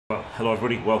Well, hello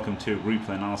everybody, welcome to replay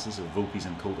analysis of Vulpes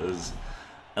and Inculta's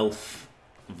elf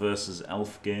versus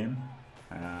elf game.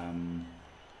 I'll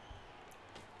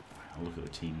look at the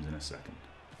teams in a second.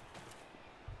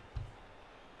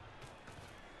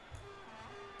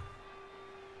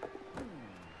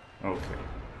 Okay,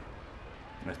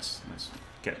 let's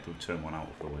get the turn one out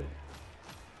of the way.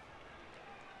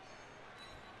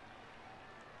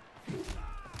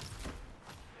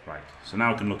 Right, so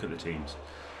now we can look at the teams.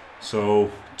 So,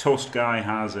 Toast Guy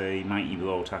has a Mighty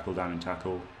Blow, Tackle Down and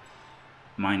Tackle,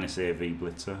 minus AV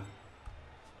Blitzer.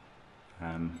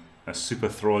 A Super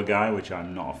Thrower Guy, which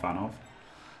I'm not a fan of.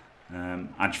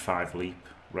 Edge 5 Leap,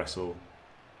 Wrestle.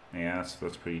 Yeah,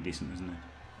 that's pretty decent, isn't it?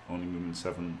 Only movement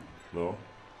 7 low.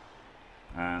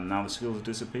 And now the skills have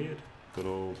disappeared. Good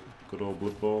old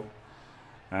Blood Ball.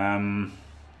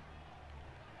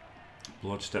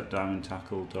 Blood Step Down and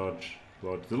Tackle, Dodge.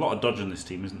 There's a lot of dodge in this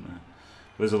team, isn't there?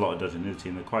 There's a lot of dodge in the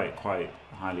team. They're quite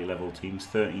highly level teams.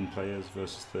 13 players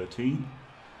versus 13.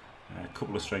 A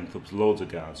couple of strength ups, loads of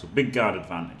guards. So big guard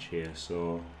advantage here.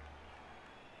 So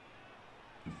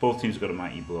both teams have got a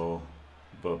Mighty Blow,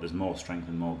 but there's more strength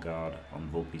and more guard on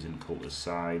Vulpes and Inculta's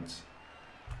sides.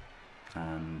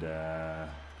 And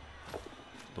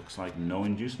looks like no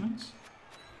inducements.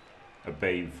 A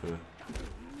babe for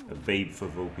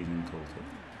Vulpes and Inculta.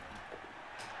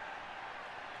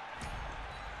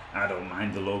 I don't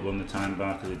mind the logo on the time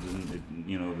bar because it doesn't.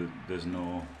 There's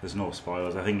no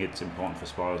spoilers. I think it's important for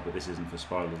spoilers, but this isn't for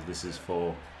spoilers. This is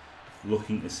for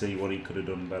looking to see what he could have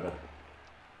done better.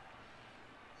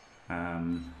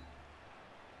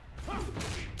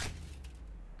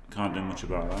 Can't do much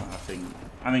about that.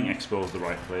 I think expose the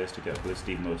right players to get blitzed,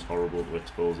 even though it's horrible to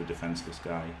expose a defenseless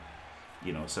guy.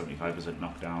 75%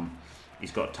 knockdown.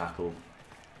 He's got tackle,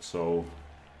 so.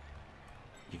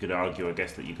 You could argue, I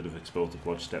guess, that you could have exposed the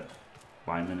Blood Step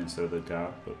lineman instead of the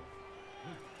guard, but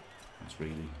that's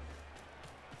really...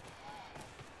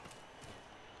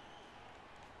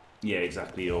 Yeah,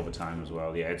 exactly, overtime as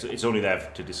well. Yeah, it's only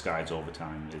there to disguise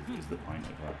overtime is the point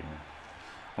of that. Yeah.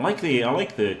 I like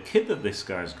the kit that this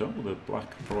guy's got with the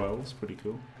black parallels. Pretty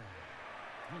cool.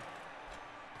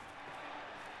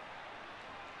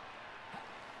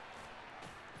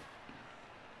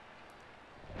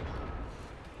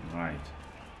 Right.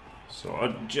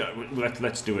 So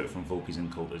let's do it from Vulpes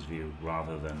and Inculta's view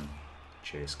rather than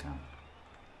Chase Cam.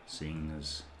 Seeing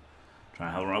as trying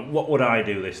to help around. What would I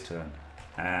do this turn?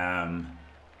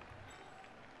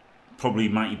 Probably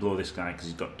Mighty Blow this guy because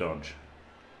he's got dodge,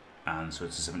 and so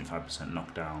it's a 75%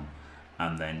 knockdown,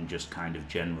 and then just kind of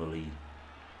generally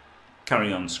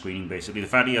carry on screening. Basically, the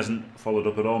fact he hasn't followed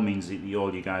up at all means that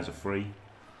all you guys are free,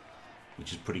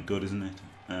 which is pretty good, isn't it?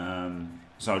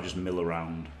 So I'll just mill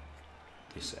around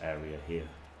this area here.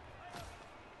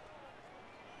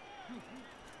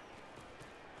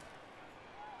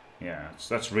 Yeah,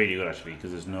 that's really good actually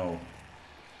because there's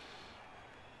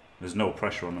no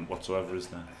pressure on them whatsoever, is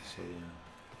there? So yeah.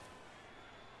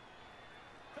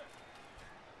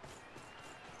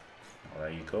 Well,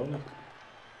 there you go. Look,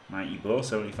 Mighty Blow,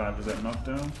 75%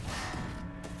 knockdown.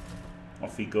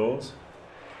 Off he goes.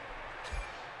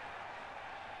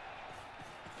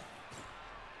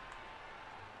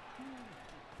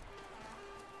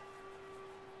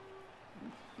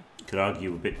 Could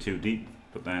argue a bit too deep,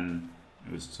 but then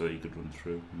it was so you could run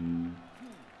through.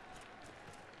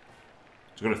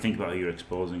 So you've got to think about who you're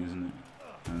exposing, isn't it?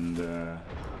 And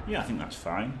yeah, I think that's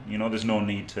fine. There's no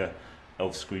need to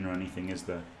elf screen or anything, is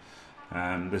there?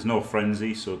 There's no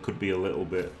frenzy, so it could be a little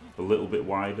bit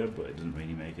wider, but it doesn't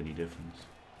really make any difference.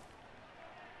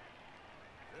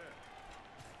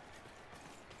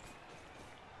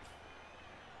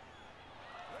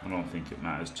 I don't think it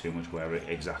matters too much where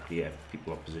exactly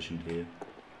people are positioned here.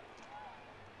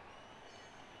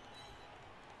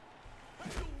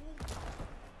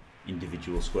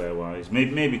 Individual square wise.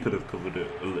 Maybe could have covered it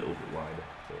a little bit wider.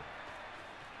 But.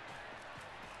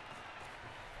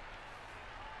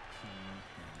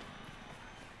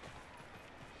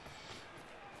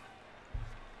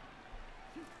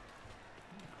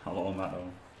 Hello, Matto.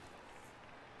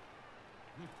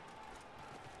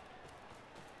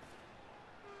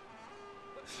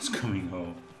 It's coming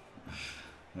home.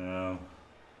 No.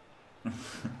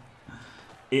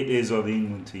 It is, or the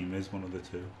England team is, one of the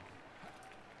two.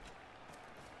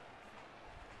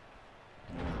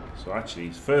 So actually,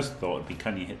 his first thought would be,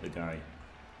 can you hit the guy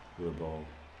with a ball?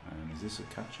 Is this a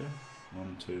catcher?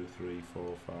 1, 2, 3,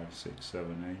 4, 5, 6,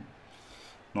 7, 8.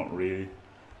 Not really.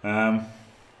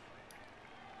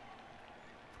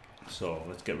 So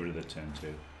let's get rid of the turn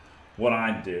 2. What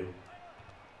I'd do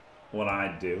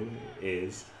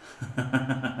is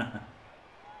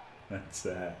Let's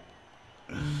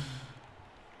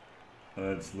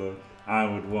look. I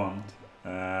would want.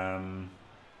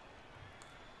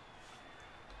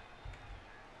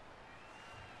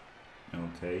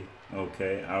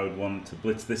 Okay. I would want to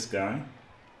blitz this guy.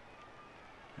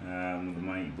 The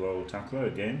mighty blow tackler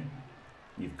again.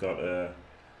 You've got a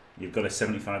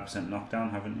 75%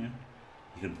 knockdown, haven't you?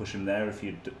 You can push him there if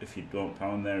you don't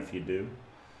power him there if you do,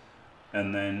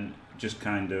 and then just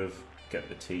kind of get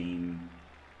the team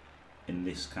in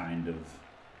this kind of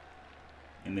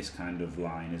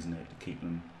line, isn't it? To keep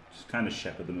them, just kind of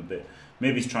shepherd them a bit.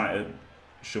 Maybe he's trying to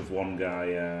shove one guy.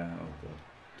 Oh god,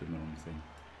 did the wrong thing.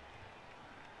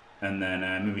 And then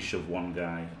maybe shove one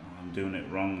guy. Oh, I'm doing it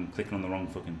wrong. I'm clicking on the wrong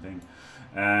fucking thing.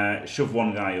 Shove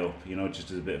one guy up, you know,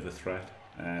 just as a bit of a threat.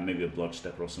 Maybe a blood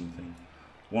stepper or something.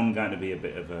 One guy to be a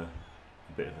bit of a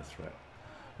threat.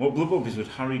 What Blood Bowl would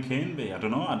Harry Kane be? I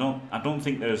don't know. I don't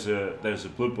think there's a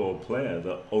Blood Bowl player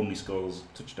that only scores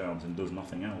touchdowns and does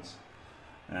nothing else.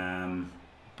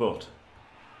 But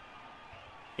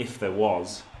if there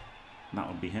was, that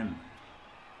would be him.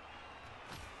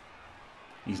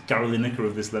 He's Gary Lineker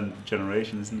of this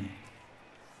generation, isn't he?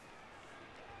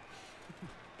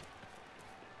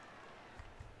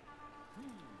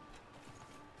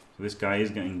 So this guy is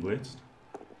getting blitzed.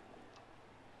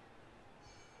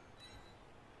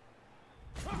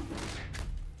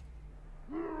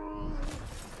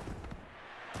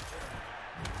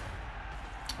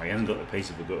 Oh, he hasn't got the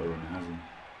pace of a gutter runner, has he?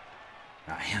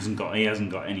 Nah, he hasn't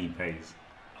got any pace.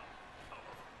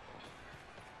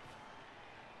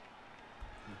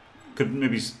 Could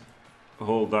maybe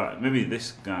hold that. Maybe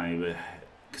this guy,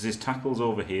 because his tackle's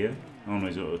over here. Oh no,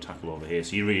 he's got a tackle over here.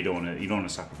 So you really don't want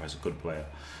to sacrifice a good player.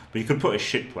 But you could put a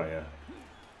shit player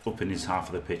up in his half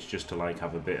of the pitch just to like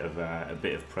have a bit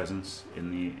of presence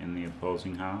in the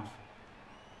opposing half.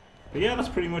 But yeah, that's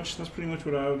pretty much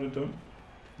what I would have done.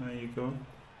 There you go.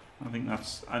 I think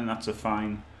that's a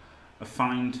fine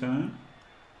turn.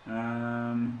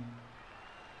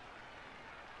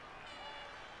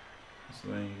 So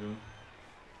there you go.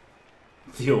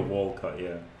 Theo Walcott,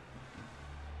 yeah.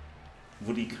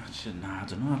 Would he catch it? Nah, I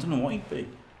don't know. I don't know what he'd be.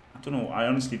 I don't know. I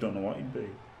honestly don't know what he'd be.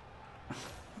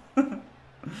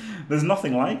 There's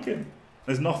nothing like him.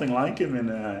 There's nothing like him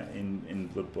in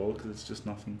Blood Bowl because it's just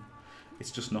nothing.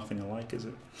 It's just nothing alike, is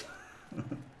it?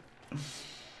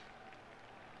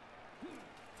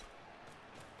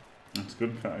 That's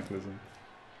good cataclysm.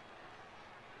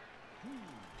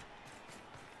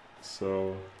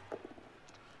 So.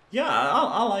 Yeah,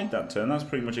 I like that turn. That's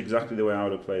pretty much exactly the way I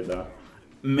would have played that.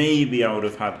 Maybe I would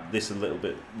have had this a little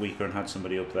bit weaker and had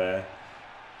somebody up there.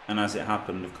 And as it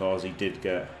happened, of course, he did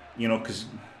get... You know, because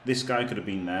this guy could have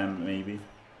been there, maybe.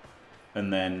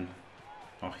 And then...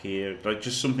 Or here. Like,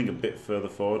 just something a bit further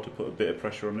forward to put a bit of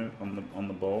pressure on it, on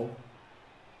the ball.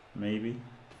 Maybe.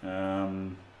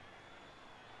 Right.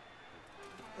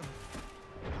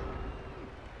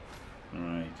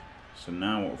 So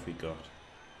now what have we got?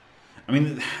 I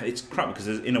mean, it's crap because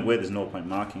in a way there's no point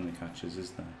marking the catches,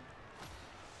 is there?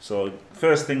 So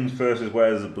first things first is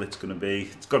where's the blitz going to be?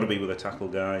 It's got to be with a tackle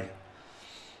guy.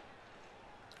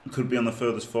 Could be on the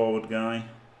furthest forward guy.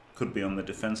 Could be on the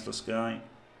defenceless guy.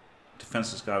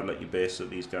 Defenceless guy would let you base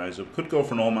these guys up. Could go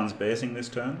for an all-man's basing this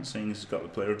turn, seeing he's got the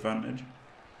player advantage.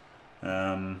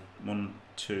 1,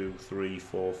 2, 3,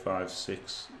 4, 5,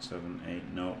 6, 7,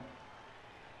 8, no.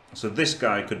 So this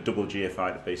guy could double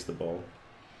GFI to base the ball.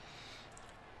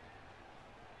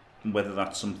 Whether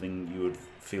that's something you would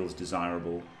feel is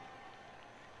desirable.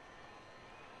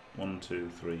 1,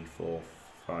 2, 3, 4,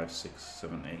 5, 6,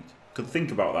 7, 8. Could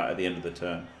think about that at the end of the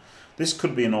turn. This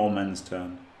could be an all men's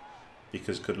turn.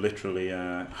 Because could literally...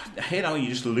 I hate how you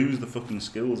just lose the fucking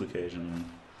skills occasionally.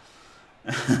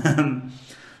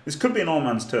 This could be an all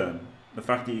man's turn. The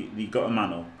fact that you got a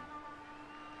man up.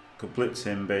 Could blitz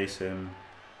him, base him.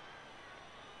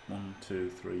 1, 2,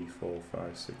 3, 4,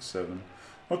 5, 6, 7.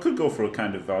 Or could go for a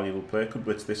kind of valuable player. Could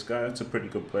blitz this guy. That's a pretty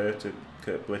good player to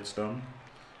get blitzed on.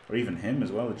 Or even him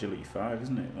as well, agility 5,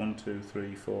 isn't it? 1, 2,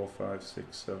 3, 4, 5,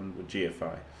 6, 7 with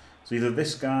GFI. So either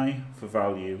this guy for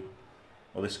value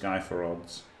or this guy for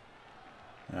odds.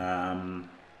 And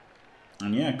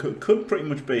yeah, could pretty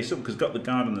much base up because got the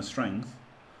guard and the strength.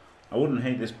 I wouldn't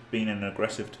hate this being an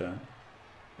aggressive turn.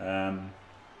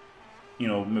 You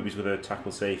know, maybe he's with a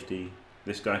tackle safety.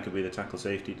 This guy could be the tackle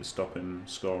safety to stop him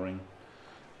scoring.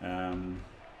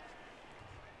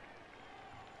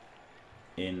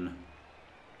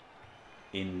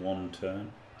 In one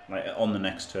turn, like on the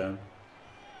next turn.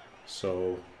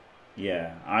 So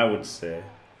yeah, I would say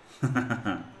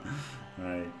right,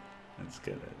 let's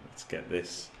get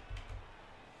this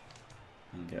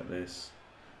and get this.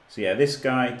 So yeah, this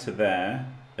guy to there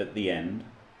at the end,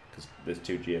 because there's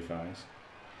 2 GFIs.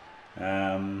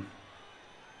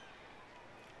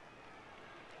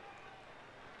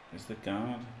 Is the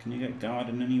guard? Can you get guard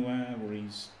in anywhere where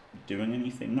he's doing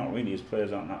anything? Not really. His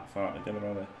players aren't that far together,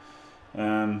 are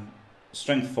they?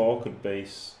 Strength 4 could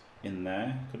base in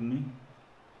there, couldn't he?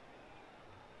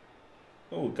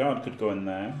 Oh, guard could go in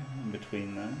there, in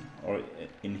between there, or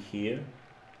in here.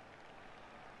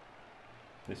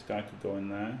 This guy could go in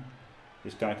there.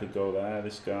 This guy could go there.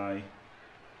 This guy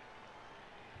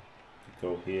could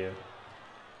go here.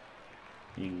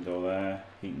 He can go there.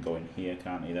 He can go in here,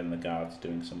 can't he? Then the guard's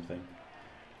doing something.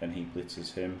 Then he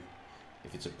blitzes him.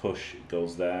 If it's a push, it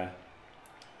goes there.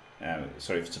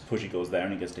 Sorry, if it's a push, he goes there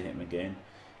and he gets to hit him again.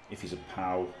 If he's a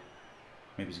POW,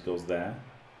 maybe he goes there.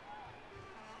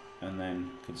 And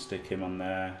then could stick him on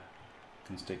there.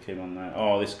 Can stick him on there.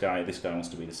 Oh, this guy wants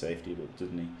to be the safety, but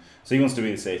doesn't he? So he wants to be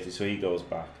the safety, so he goes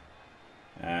back.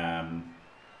 And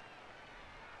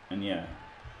yeah.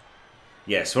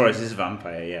 Yeah, Suarez is a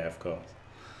vampire, yeah, of course.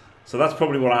 So that's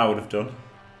probably what I would have done.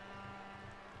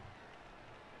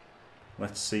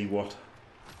 Let's see what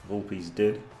Vulpes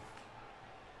did.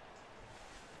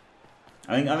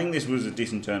 I think this was a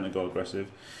decent turn to go aggressive.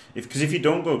 Because if you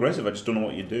don't go aggressive, I just don't know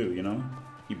what you do, you know?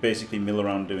 You basically mill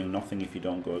around doing nothing if you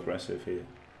don't go aggressive here.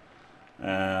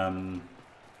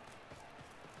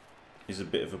 Is a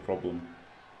bit of a problem.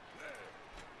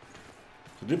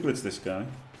 So did blitz this guy.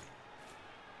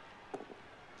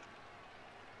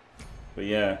 But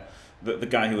yeah, the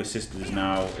guy who assisted is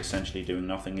now essentially doing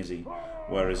nothing, is he?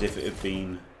 Whereas if it had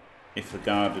been, if the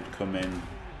guard had come in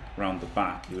round the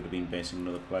back, he would have been basing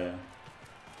another player.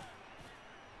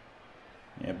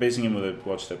 Yeah, basing him with a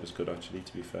watch step was good actually,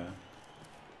 to be fair.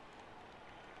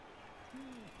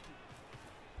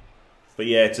 But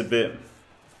yeah, it's a bit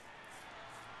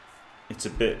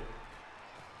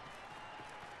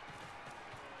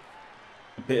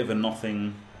of a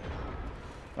nothing.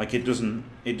 Like it doesn't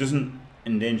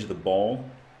endanger the ball.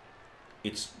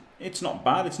 It's not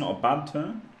bad. It's not a bad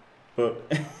turn, but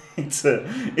it's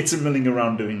a milling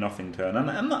around doing nothing turn,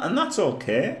 and that's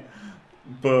okay.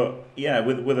 But yeah,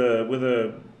 with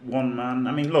a one man,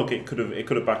 I mean, look, it could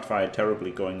have backfired terribly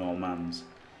going all mans.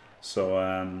 So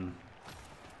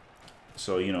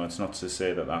so you know, it's not to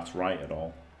say that that's right at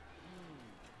all.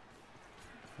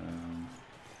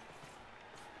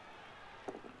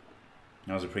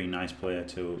 That was a pretty nice player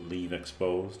to leave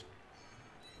exposed.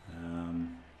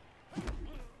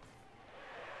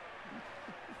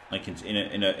 Like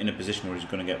in a position where he's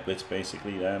going to get blitzed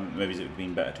basically. Maybe it would have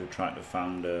been better to have tried to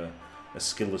found a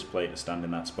skillless player to stand in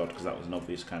that spot, because that was an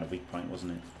obvious kind of weak point,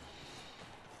 wasn't it?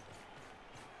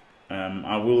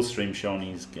 I will stream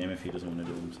Shawnee's game if he doesn't want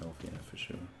to do it himself, yeah, for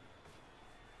sure.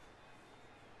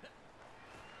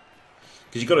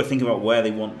 Because you've got to think about where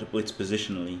they want to blitz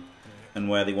positionally and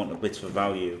where they want to blitz for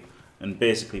value. And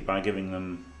basically by giving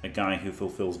them a guy who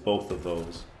fulfills both of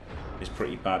those is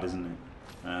pretty bad, isn't it?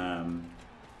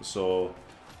 So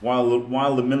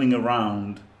while the milling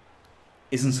around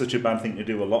isn't such a bad thing to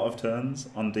do a lot of turns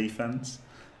on defense,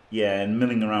 yeah, and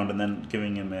milling around and then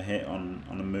giving him a hit on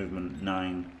a movement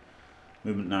 9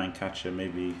 catcher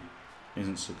maybe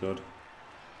isn't so good.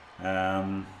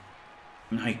 Now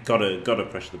you gotta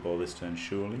pressure the ball this turn,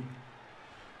 surely.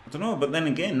 I don't know, but then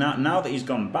again, now that he's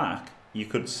gone back, you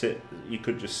could just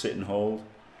sit and hold.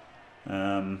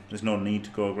 There's no need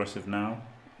to go aggressive now.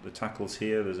 The tackle's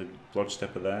here, there's a blodge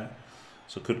stepper there,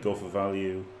 so could go for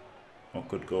value or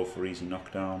could go for easy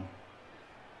knockdown.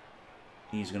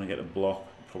 He's going to get a block,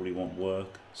 probably won't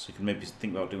work, so you can maybe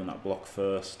think about doing that block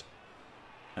first,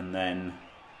 and then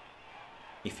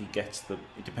if he gets the,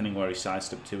 depending where he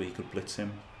sidestepped to, he could blitz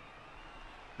him.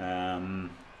 And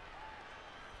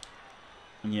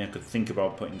yeah, could think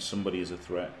about putting somebody as a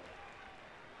threat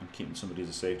and keeping somebody as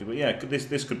a safety. But yeah,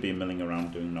 this could be a milling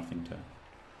around doing nothing turn.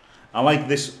 I like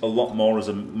this a lot more as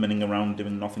a milling around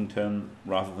doing nothing turn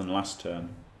rather than last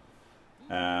turn,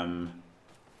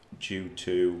 due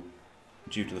to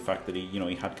the fact that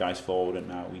he had guys forward and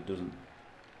now he doesn't.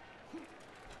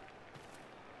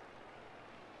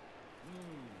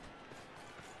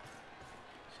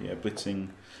 So yeah,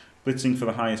 blitzing for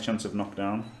the highest chance of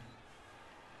knockdown.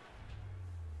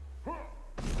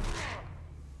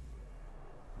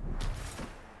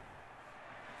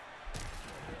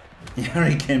 Yeah,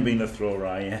 Harry Kane being a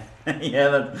thrower, yeah.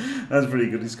 Yeah, that's pretty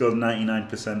good. He scored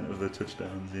 99% of the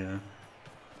touchdowns, yeah.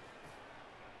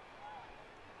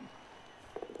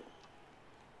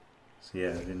 So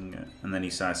yeah, didn't get, and then he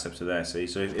sidesteps to there, see.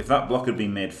 So if that block had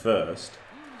been made first,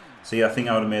 see, I think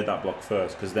I would have made that block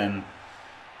first, because then,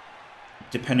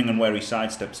 depending on where he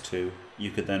sidesteps to,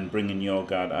 you could then bring in your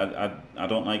guard. I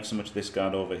don't like so much this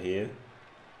guard over here.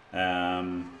 I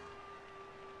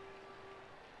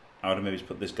would have maybe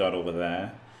put this guard over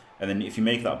there. And then if you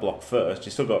make that block first,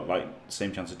 you still got like the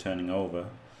same chance of turning over.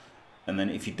 And then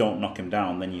if you don't knock him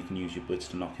down, then you can use your blitz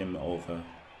to knock him over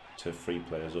to free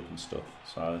players up and stuff.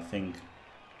 So I think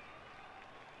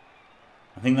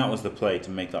that was the play,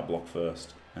 to make that block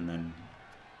first, and then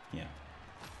yeah,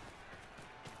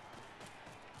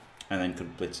 and then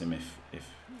could blitz him if you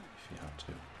had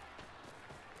to.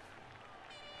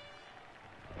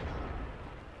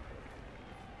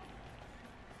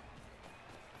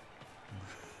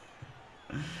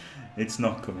 It's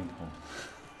not coming home.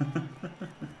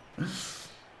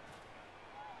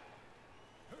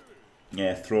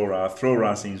 Yeah,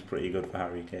 throw-ra seems pretty good for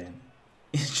Harry Kane.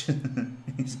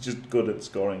 He's just good at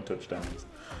scoring touchdowns.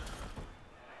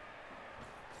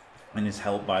 And is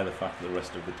helped by the fact that the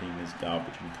rest of the team is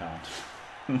garbage and can't.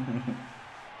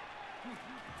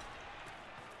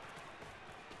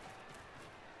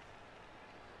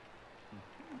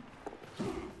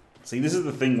 See, this is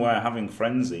the thing where having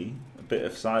Frenzy, a bit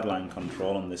of sideline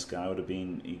control on this guy would have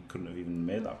been... He couldn't have even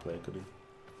made that play, could he?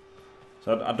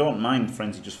 So I don't mind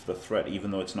Frenzy just for the threat,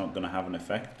 even though it's not going to have an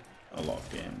effect a lot of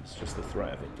games. Just the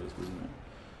threat of it does, doesn't it?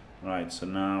 Right, so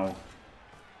now...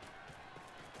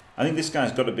 I think this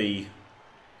guy's got to be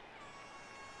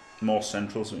more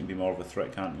central, so he can be more of a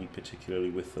threat, can't he?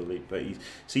 Particularly with the lead. But he's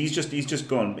just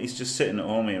sitting at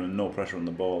home here and no pressure on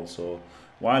the ball. So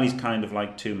while he's kind of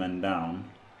like 2 men down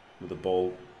with the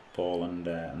ball and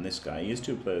this guy, he is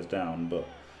 2 players down. But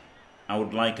I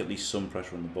would like at least some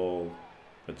pressure on the ball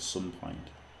at some point.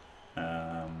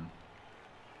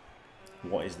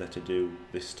 What is there to do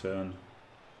this turn?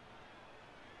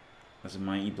 There's a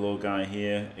mighty blow guy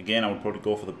here. Again, I would probably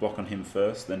go for the block on him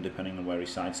first, then depending on where he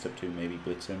sidestep to, maybe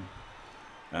blitz him.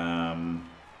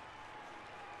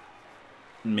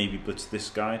 Maybe blitz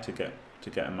this guy to get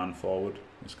a man forward.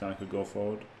 This guy could go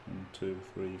forward. 1, 2,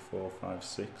 3, 4, 5,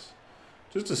 6.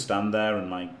 Just to stand there and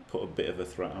like put a bit of a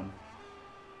threat on.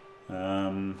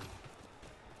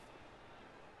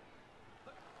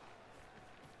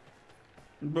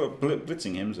 But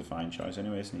blitzing him's a fine choice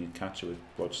anyway, isn't he? Catcher with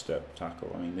block step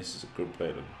tackle. I mean, this is a good play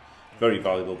to, very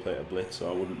valuable play to blitz. So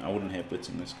I wouldn't hate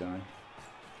blitzing this guy.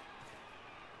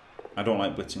 I don't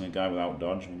like blitzing a guy without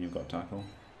dodge when you've got tackle.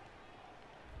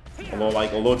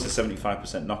 Although it's a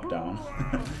 75% knockdown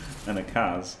and a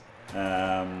Kaz,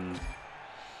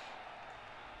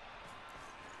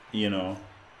 you know,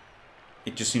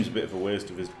 it just seems a bit of a waste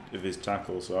of his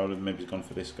tackle. So I would have maybe gone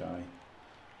for this guy.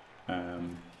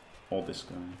 Or this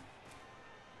guy.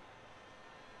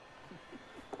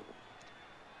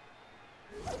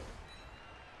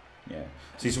 Yeah.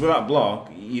 See, so with that block,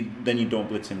 then you don't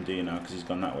blitz him, do you now? Because he's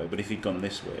gone that way. But if he'd gone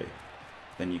this way,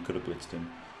 then you could have blitzed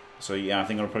him. So yeah, I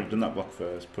think I'd have probably done that block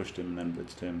first, pushed him, and then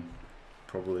blitzed him.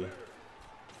 Probably.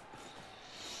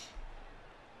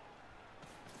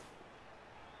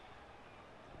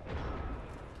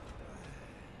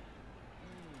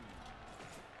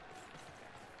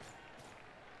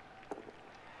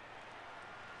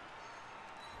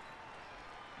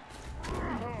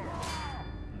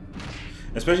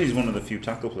 Especially he's one of the few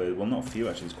tackle players. Well, not a few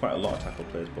actually. There's quite a lot of tackle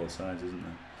players both sides, isn't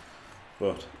there?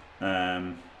 But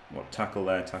what, tackle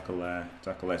there, tackle there,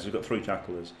 tackle there. So we've got 3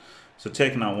 tacklers. So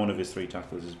taking out one of his 3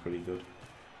 tacklers is pretty good.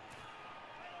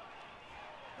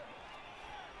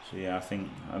 So yeah, I think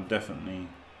I definitely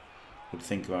would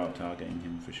think about targeting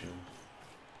him for sure.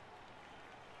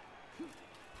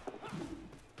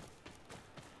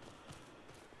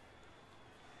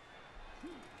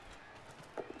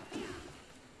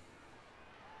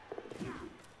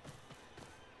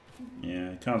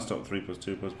 Yeah, can't stop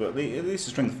 3+2+, but at least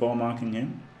the strength 4 marking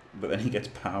him, but then he gets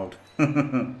powed.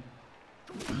 Yeah,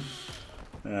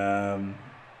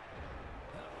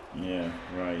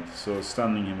 right, so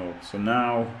standing him up. So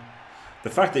now, the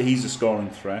fact that he's a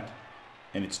scoring threat,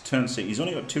 and it's turn 6, he's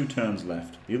only got 2 turns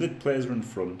left. The other players are in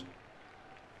front.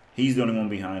 He's the only one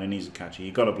behind, and he's a catcher.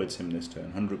 You've got to blitz him this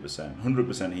turn, 100%.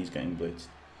 100% he's getting blitzed.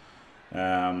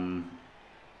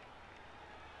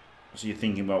 So you're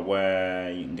thinking about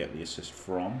where you can get the assist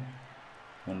from.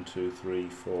 1, 2, 3,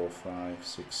 4, 5,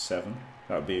 6, 7.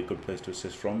 That would be a good place to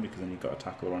assist from, because then you've got a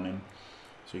tackler on him.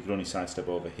 So you could only sidestep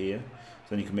over here.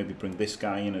 So then you can maybe bring this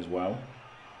guy in as well.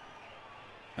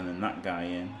 And then that guy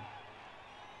in.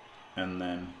 And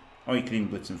then... Oh, you could even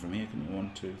blitz him from here, couldn't you?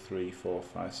 1, 2, 3, 4,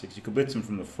 5, 6. You could blitz him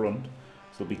from the front.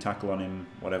 So there'll be tackle on him,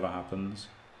 whatever happens.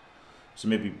 So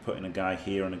maybe putting a guy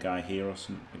here and a guy here, or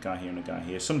a guy here and a guy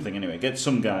here. Something anyway. Get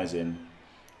some guys in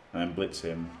and then blitz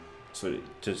him. So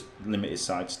to limit his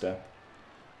sidestep.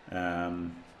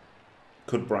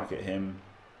 Could bracket him,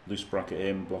 loose bracket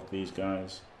him, block these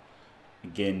guys.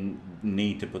 Again,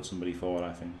 need to put somebody forward,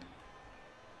 I think.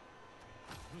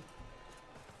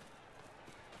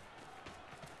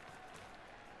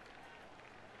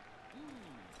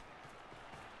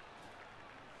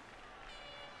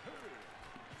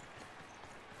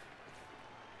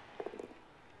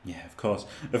 Yeah, of course.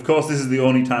 Of course, this is the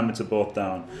only time it's a both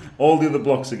down. All the other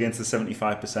blocks against the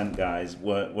 75% guys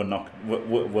were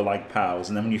like pows,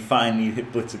 and then when you finally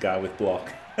hit blitz a guy with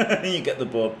block, you get the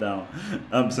both down.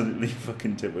 Absolutely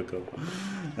fucking typical.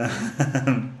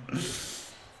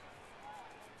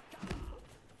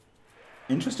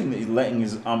 Interesting that he's letting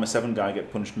his armor 7 guy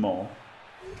get punched more.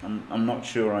 I'm not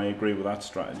sure I agree with that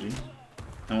strategy.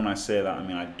 And when I say that, I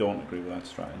mean I don't agree with that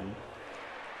strategy.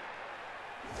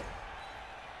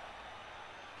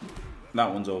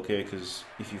 That one's okay, because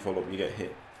if you follow up, you get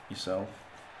hit yourself.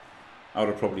 I would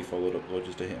have probably followed up, though,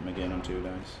 just to hit him again on 2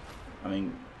 dice. I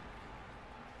mean,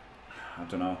 I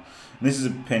don't know. And this is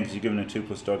a pain, because you're given a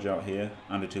 2+ dodge out here,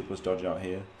 and a 2+ dodge out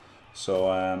here. So,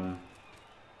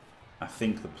 I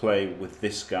think the play with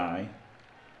this guy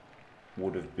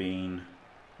would have been...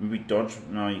 Maybe dodge?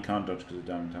 No, you can't dodge because of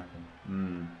down tackle.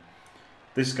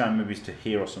 This guy maybe is to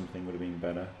here or something would have been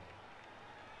better.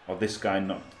 Or this guy,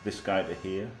 not this guy to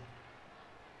here.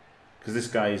 Because this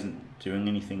guy isn't doing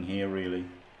anything here really.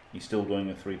 He's still doing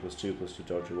a 3+2+ to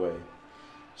dodge away.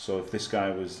 So if this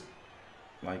guy was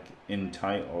like in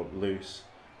tight or loose,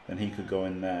 then he could go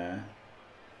in there.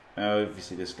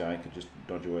 Obviously this guy could just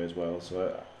dodge away as well.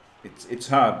 So it's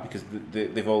hard because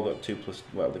they've all got 2+.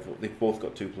 Well, they've both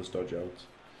got 2+ dodge outs.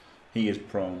 He is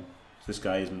prone. So this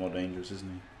guy is more dangerous,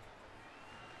 isn't he?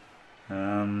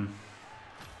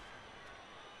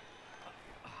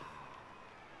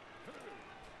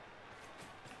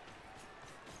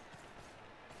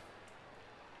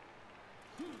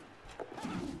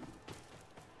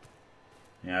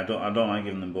 Yeah, I don't like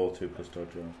giving them both 2+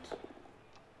 dodge outs.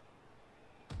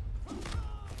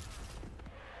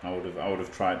 I would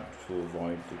have tried to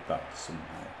avoid that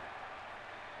somehow.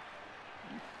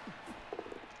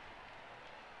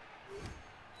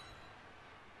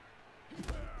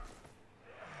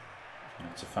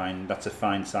 That's a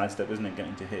fine sidestep, isn't it?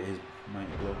 Getting to hit his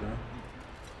mighty blow there.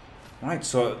 Right,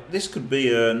 so this could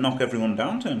be a knock everyone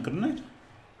down turn, couldn't it?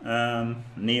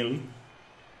 Nearly.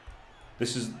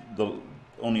 This is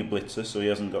only a blitzer, so he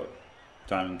hasn't got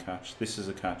diamond catch. This is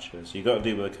a catcher, so you got to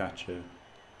deal with a catcher,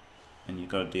 and you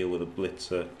got to deal with a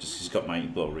blitzer. Just he's got mighty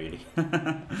blow, really.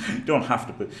 You don't have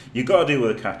to, but you got to deal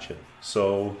with a catcher.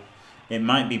 So it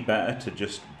might be better to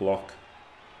just block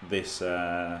this.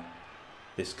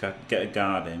 Get a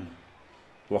guard in,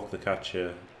 block the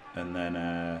catcher, and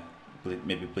then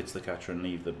maybe blitz the catcher and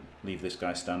leave this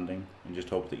guy standing, and just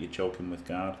hope that you choke him with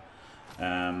guard.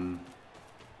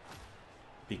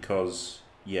 Because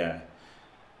yeah,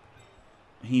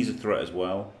 he's a threat as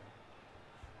well,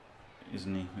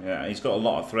 isn't he? Yeah, he's got a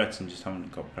lot of threats and just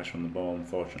haven't got pressure on the ball,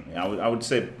 unfortunately. I would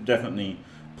say definitely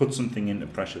put something in to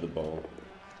pressure the ball,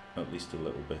 at least a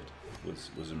little bit.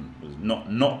 Was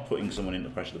not putting someone into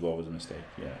pressure the ball was a mistake.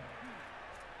 Yeah.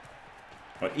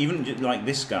 Right, even like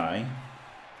this guy.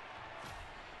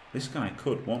 This guy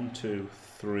could 1, 2,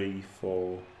 3,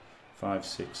 4, 5,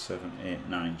 6, 7, 8,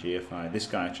 9 GFI. This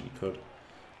guy actually could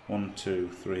 1, 2,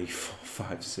 3, 4,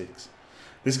 5, 6.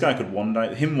 This guy could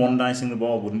him one dicing the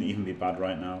ball wouldn't even be bad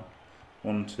right now.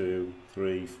 1, 2,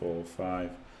 3, 4,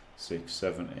 5, 6,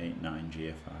 7, 8,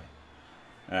 9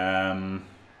 GFI.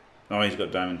 Oh, he's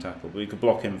got diamond tackle, but we could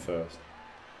block him first.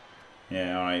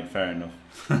 Yeah, alright, fair enough.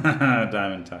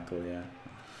 Diamond tackle, yeah.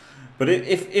 But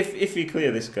if you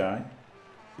clear this guy,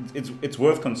 it's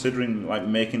worth considering like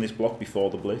making this block before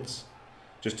the blitz,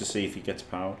 just to see if he gets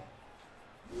powered.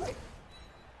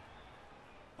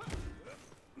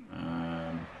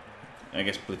 I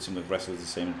guess blitzing with wrestle is the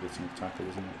same as blitzing with tackle,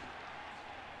 isn't it?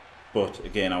 But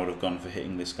again, I would have gone for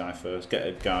hitting this guy first. Get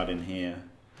a guard in here.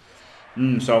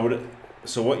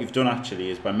 So what you've done actually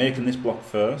is by making this block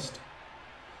first.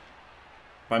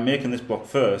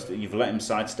 You've let him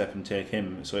sidestep and take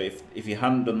him. So if you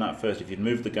hadn't done that first, if you'd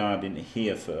moved the guard into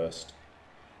here first,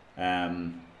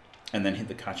 and then hit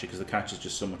the catcher, because the catcher is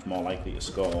just so much more likely to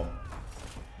score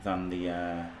than the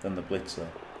blitzer.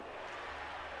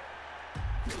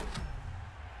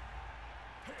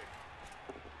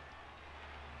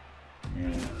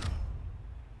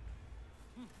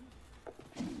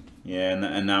 Yeah,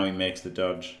 and now he makes the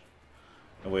dodge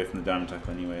away from the diamond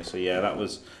tackle anyway. So yeah, that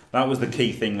was the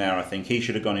key thing there. I think he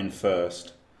should have gone in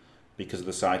first because of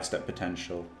the sidestep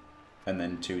potential, and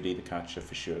then 2D the catcher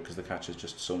for sure, because the catcher is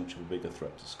just so much of a bigger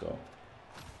threat to score.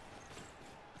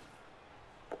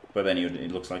 But then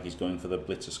it looks like he's going for the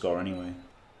blitzer score anyway.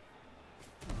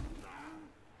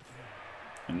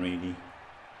 And really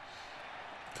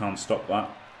can't stop that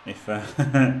if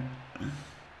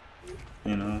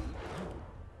you know.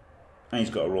 And he's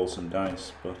got to roll some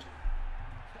dice, but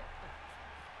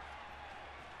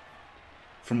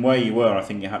from where you were, I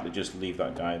think you had to just leave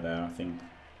that guy there. I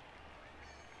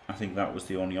think that was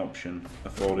the only option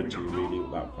afforded to you really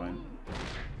at that point.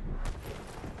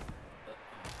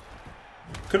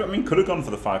 Could have gone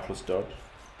for the 5+ dodge.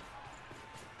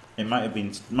 It might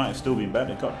have still been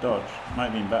better. It got dodge.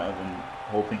 Might have been better than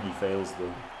hoping he fails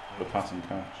the passing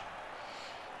catch.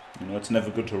 You know, it's never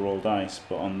good to roll dice,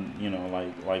 but on, you know,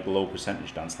 like low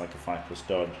percentage dance, like a 5+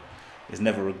 dodge, is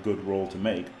never a good roll to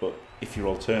make. But if your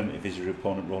alternative is your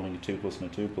opponent rolling a 2+ and a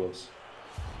 2+, it's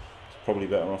probably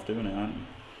better off doing it, aren't you?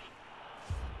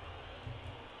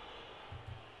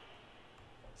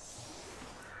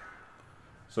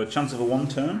 So a chance of a 1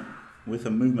 turn with a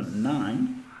movement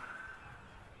 9.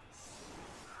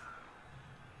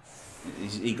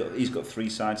 He's got 3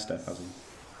 sidestep, has he?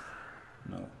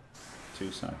 No,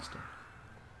 2 sidestep.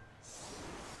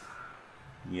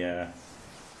 Yeah,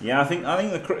 I think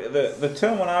the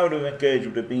turn when I would have engaged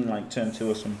would have been like turn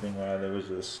 2 or something, where there was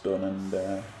a stun and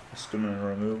a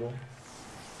removal.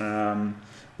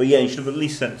 But yeah, you should have at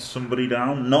least sent somebody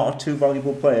down, not a 2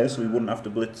 valuable players, so he wouldn't have to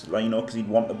blitz, like, you know, because he'd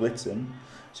want to blitz him.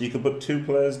 So you could put 2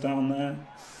 players down there,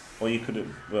 or you could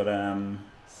have, but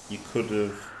you could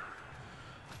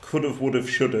have, would have,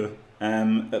 should have,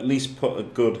 at least put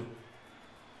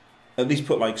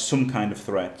like some kind of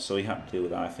threat. So he had to deal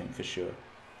with that, I think, for sure.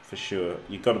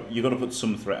 You got to put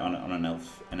some threat on an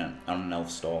elf on an elf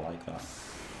stall like that.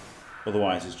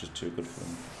 Otherwise, it's just too good for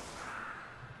him.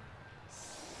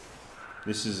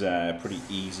 This is a pretty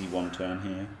easy 1 turn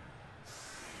here.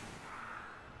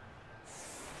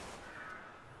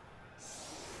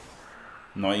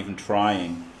 Not even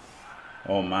trying.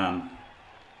 Oh man.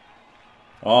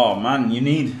 Oh man, you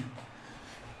need...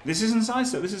 This isn't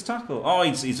sidestep, this is tackle. Oh,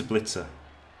 he's a blitzer.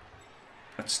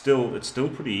 It's still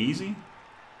pretty easy.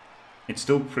 It's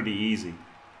still pretty easy.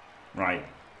 Right.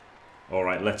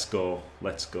 Alright, let's go.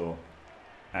 Let's go.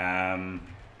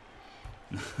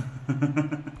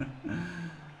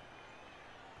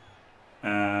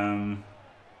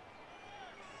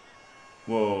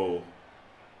 Whoa.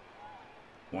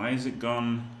 Why has it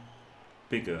gone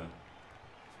bigger?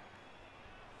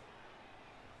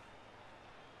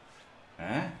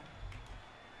 Eh?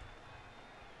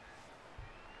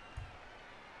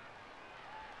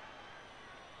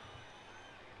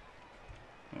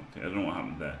 Okay, I don't know what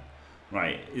happened there.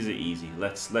 Right, is it easy?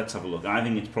 Let's have a look. I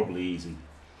think it's probably easy.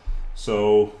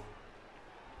 So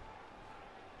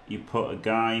you put a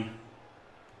guy,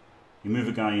 you move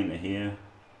a guy into here,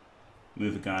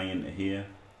 move a guy into here,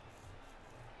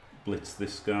 blitz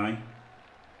this guy,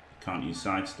 can't use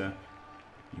sidestep,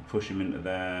 you push him into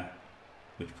there,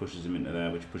 which pushes him into there,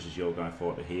 which pushes your guy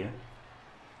forward to here.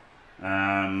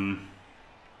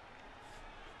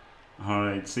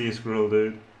 Alright, see you, squirrel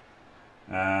dude.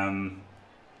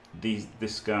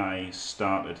 This guy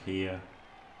started here,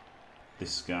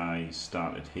 this guy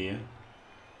started here,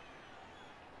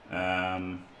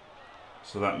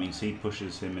 so that means he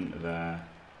pushes him into there,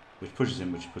 which pushes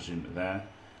him into there.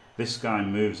 This guy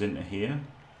moves into here,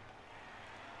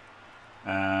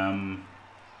 and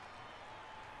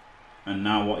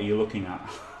now what are you looking at?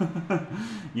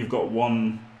 You've got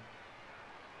one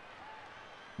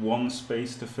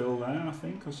space to fill there, I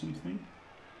think, or something.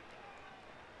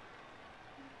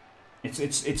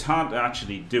 It's hard to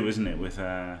actually do, isn't it, with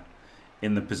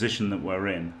in the position that we're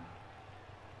in.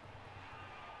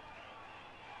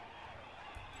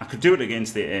 I could do it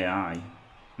against the AI,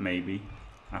 maybe,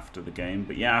 after the game,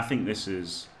 but yeah, I think this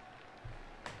is...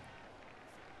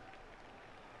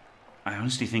 I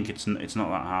honestly think it's not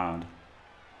that hard.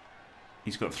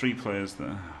 He's got 3 players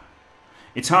there.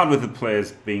 It's hard with the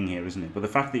players being here, isn't it? But the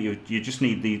fact that you just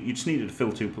needed to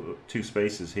fill two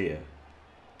spaces here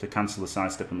to cancel the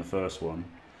sidestep on the first one,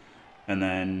 and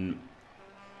then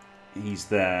he's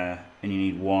there, and you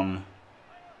need one.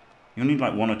 You'll need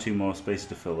like 1 or 2 more spaces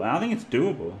to fill that. I think it's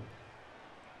doable.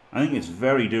 I think it's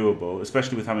very doable,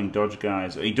 especially with having dodge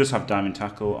guys. He does have diamond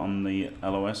tackle on the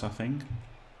LOS, I think.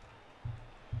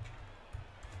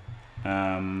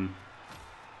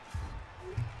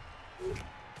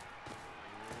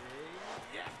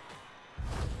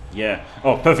 Yeah.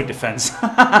 Oh, perfect defense.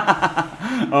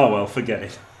 Oh well, forget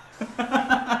it.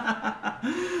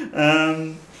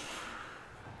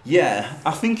 Yeah,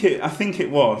 I think it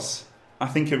was. I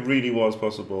think it really was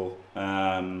possible.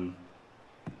 I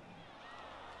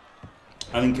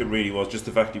think it really was. Just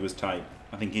the fact he was tight.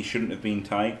 I think he shouldn't have been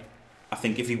tight. I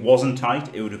think if he wasn't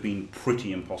tight, it would have been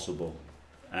pretty impossible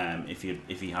if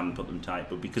he hadn't put them tight.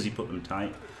 But because he put them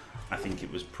tight, I think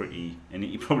it was pretty, and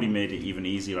he probably made it even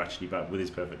easier actually, back with his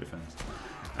perfect defense.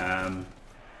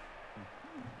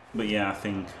 But yeah, I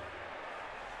think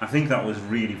that was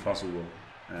really possible.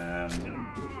 I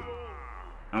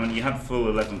mean, you had full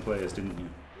 11 players, didn't you?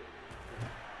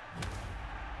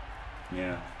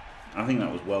 Yeah, I think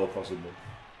that was well possible.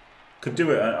 Could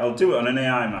do it. I'll do it on an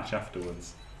AI match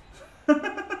afterwards,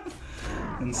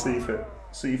 and see if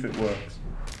it works.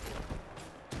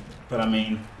 But I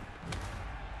mean,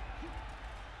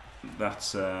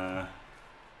 that's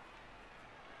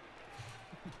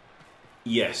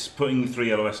yes, putting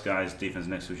 3 LOS guys defense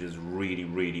next to each is really,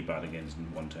 really bad against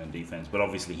one-turn defense. But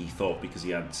obviously, he thought because he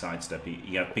had sidestep,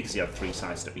 because he had 3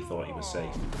 sidestep, he thought he was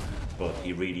safe. But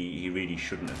he really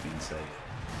shouldn't have been safe.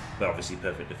 But obviously,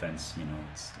 perfect defense, you know,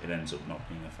 it ends up not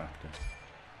being a factor.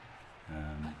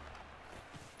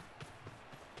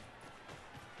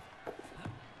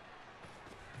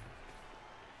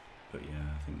 But yeah,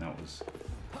 I think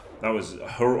that was a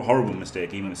horrible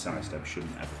mistake. Even with sidestep,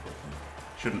 shouldn't ever put them.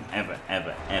 Shouldn't ever put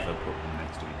them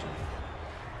next to each other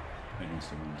against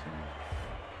the one team.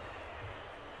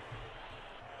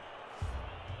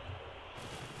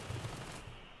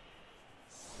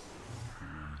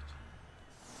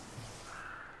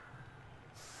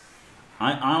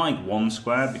 I like 1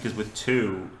 square because with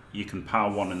 2 you can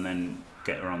power 1 and then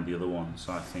get around the other one.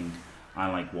 So I think I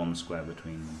like 1 square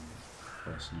between them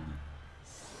personally.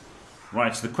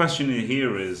 Right. So the question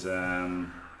here is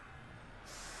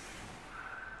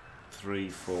 3,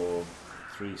 4,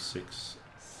 3, 6.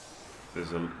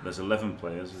 There's 11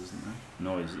 players, isn't there?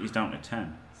 No, he's down to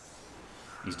 10.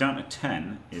 He's down to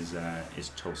 10. Is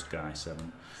Toast Guy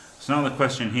 7. So now the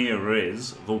question here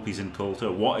is Vulpes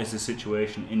Inculta. What is the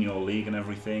situation in your league and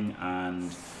everything?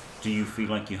 And do you feel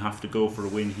like you have to go for a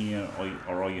win here,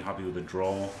 or are you happy with a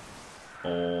draw,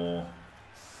 or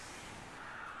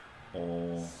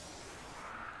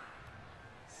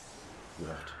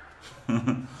what?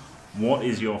 What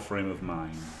is your frame of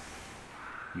mind?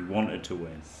 You wanted to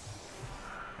win.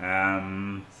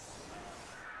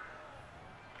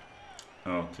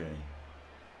 Okay.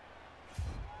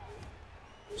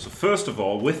 So first of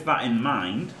all, with that in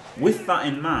mind,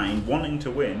 wanting to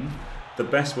win, the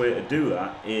best way to do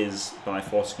that is by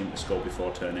forcing him to score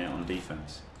before turn 8 on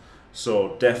defense.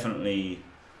 So definitely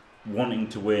wanting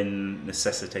to win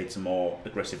necessitates a more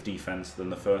aggressive defense than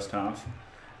the first half.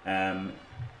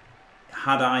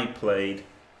 Had I played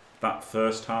that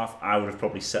first half, I would have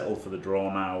probably settled for the draw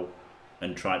now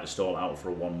and tried to stall out for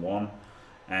a 1-1.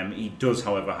 He does,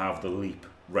 however, have the leap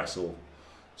wrestle,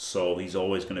 so he's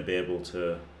always going to be able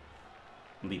to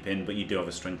leap in, but you do have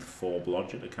a strength 4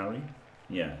 blodger to carry.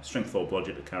 Yeah, strength 4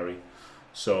 blodger to carry.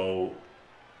 So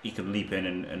he can leap in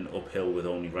and uphill with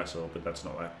only wrestle, but that's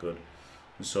not that good.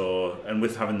 So, and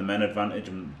with having the men advantage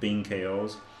and being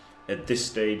KOs, at this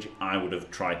stage, I would have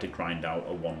tried to grind out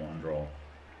a 1-1 draw.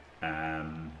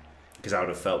 Because I would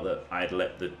have felt that I had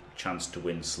let the chance to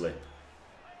win slip,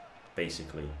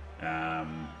 basically.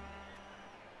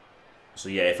 So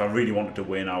yeah, if I really wanted to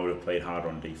win, I would have played harder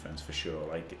on defense for sure.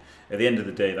 Like at the end of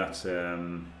the day, that's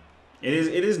it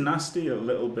is nasty a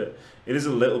little bit. It is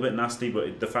a little bit nasty,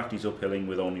 but the fact he's uphilling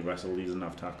with only wrestle, he doesn't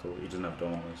have tackle, he doesn't have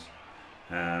dauntless.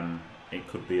 It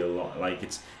could be a lot. Like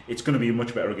it's going to be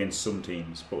much better against some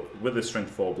teams, but with a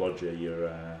strength 4 blodger,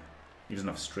 he doesn't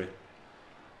have strip.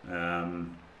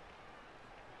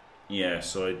 Yeah,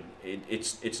 so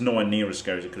it's nowhere near as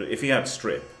scary as it could. If he had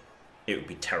strip, it would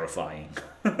be terrifying.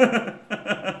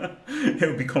 It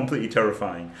would be completely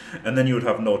terrifying, and then you would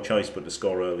have no choice but to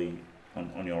score early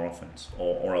on your offense,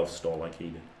 or else stall like he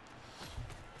did.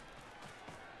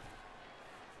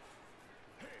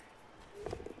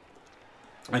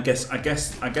 I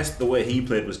guess the way he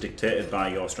played was dictated by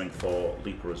your strength 4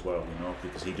 leaper as well, you know,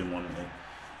 because he didn't want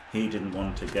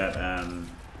to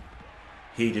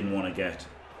get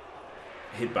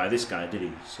hit by this guy, did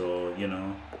he? So, you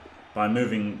know, by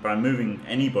moving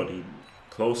anybody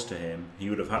close to him, he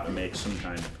would have had to make some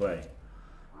kind of play.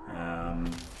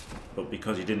 But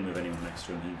because he didn't move anyone next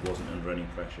to him, he wasn't under any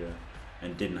pressure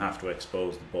and didn't have to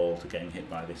expose the ball to getting hit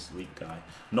by this leap guy.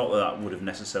 Not that that would have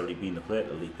necessarily been the play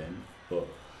to leap in, but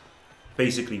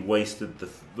basically wasted the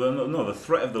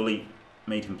threat of the leap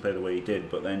made him play the way he did,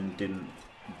 but then didn't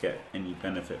get any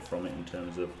benefit from it in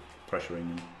terms of pressuring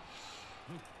him.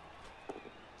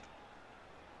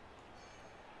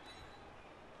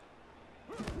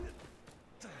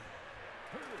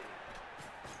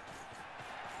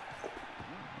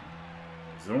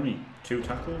 there only 2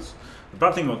 tackles? The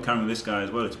bad thing about carrying this guy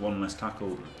as well, it's 1 less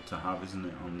tackle to have, isn't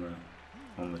it,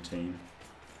 on the team?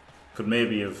 Could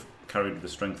maybe have carried the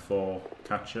strength 4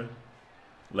 catcher,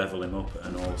 level him up,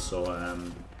 and also,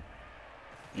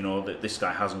 you know, this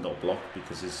guy hasn't got block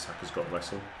because his attacker's got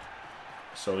wrestle.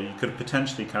 So you could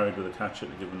potentially carry with a catcher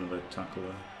to give another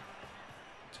tackler,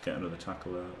 to get another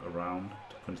tackler around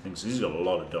to punch things. He's got a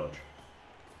lot of dodge.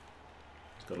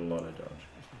 He's got a lot of dodge.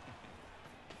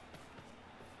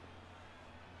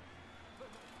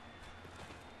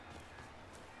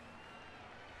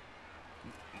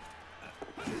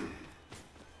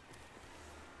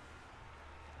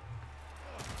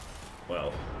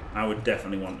 Well, I would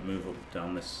definitely want to move up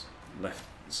down this left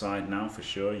side now for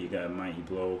sure. You get a mighty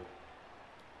blow,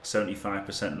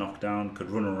 75% knockdown, could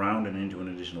run around and into an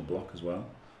additional block as well.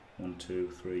 1, 2,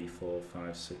 3, 4,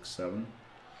 5, 6, 7.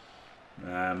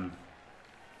 And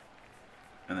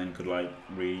then could like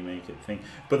really make it thing.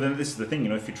 But then this is the thing, you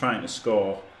know, if you're trying to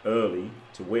score early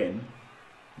to win,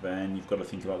 then you've got to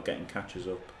think about getting catches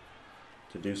up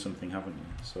to do something, haven't you?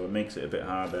 So it makes it a bit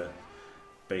harder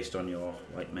based on your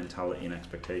like mentality and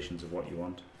expectations of what you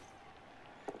want.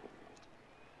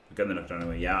 Get the knockdown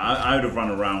anyway. Yeah, I would have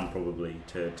run around probably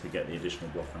to get the additional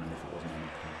block on him if it wasn't on the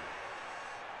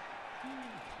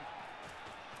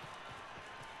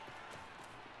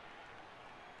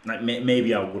like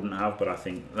maybe I wouldn't have, but I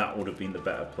think that would have been the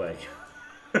better play.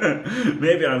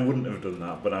 Maybe I wouldn't have done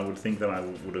that, but I would think that I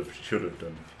should have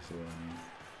done, if you see what I mean.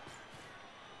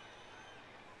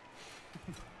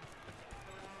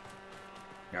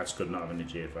 Yeah, it's good not having a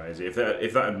GFI, is it? If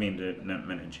that had meant a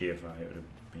GFI, it would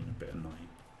have been a bit annoying.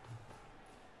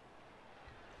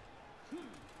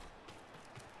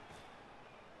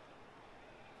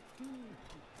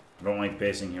 I don't like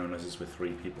pacing here unless it's with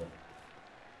 3 people.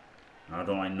 I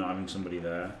don't like not having somebody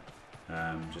there,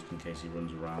 just in case he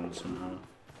runs around somehow.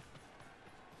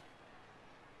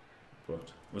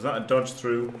 But was that a dodge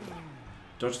through?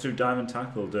 Dodge through dive and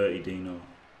tackle, Dirty Dino.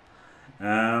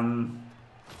 Yeah,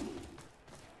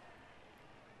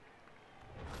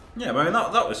 but I mean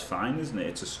that was fine, isn't it?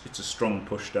 It's a strong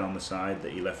push down the side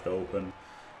that he left open.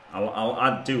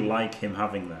 I do like him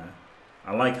having there.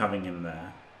 I like having him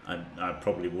there. I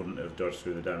probably wouldn't have dodged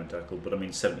through the diamond tackle, but I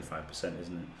mean 75%,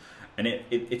 isn't it? And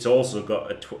it's also got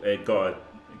a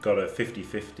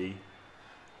 50-50.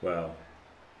 Well,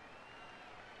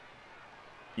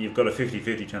 you've got a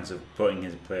 50-50 chance of putting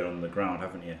his player on the ground,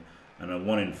 haven't you? And a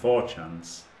 1 in 4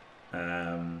 chance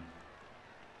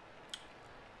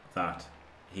that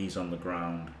he's on the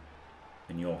ground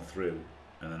and you're through,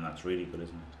 and then that's really good,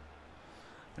 isn't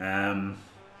it?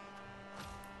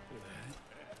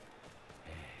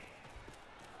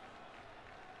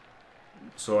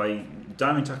 So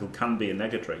diamond tackle can be a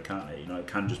negative, can't it? You know, it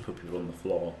can just put people on the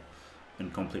floor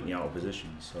and completely out of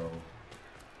position. So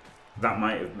that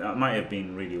might have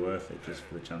been really worth it just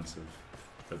for the chance of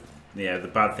yeah. The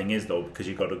bad thing is though, because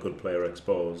you've got a good player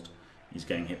exposed, he's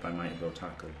getting hit by mighty blow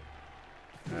tackle.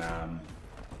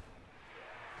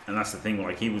 And that's the thing.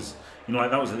 Like he was, you know, like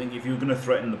that was the thing. If you were going to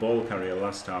threaten the ball carrier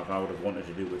last half, I would have wanted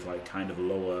to do with like kind of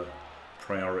lower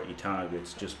priority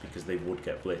targets, just because they would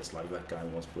get blitzed, like that guy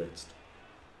was blitzed.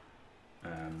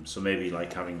 So maybe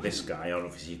like having this guy,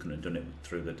 obviously you couldn't have done it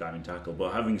through the diving tackle,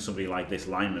 but having somebody like this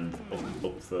lineman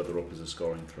up further up as a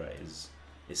scoring threat is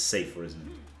safer, isn't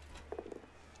it?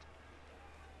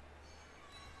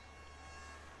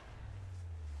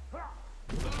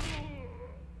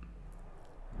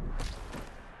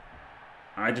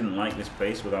 I didn't like this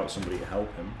pace without somebody to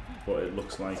help him, but it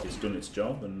looks like it's done its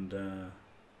job and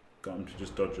got him to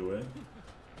just dodge away.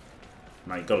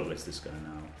 Now you've got to blitz this guy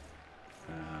now.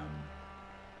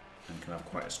 And can have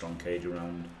quite a strong cage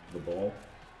around the ball.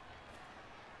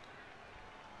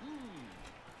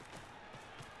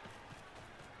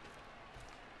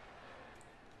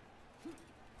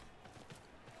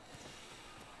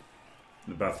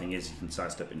 The bad thing is you can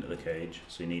sidestep into the cage,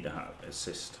 so you need to have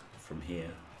assist from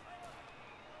here.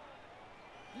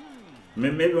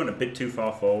 Maybe went a bit too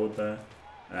far forward there.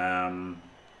 No,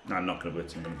 I'm not going to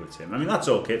blitz him, I'm going to blitz him. I mean, that's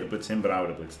okay to blitz him, but I would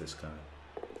have blitzed this guy.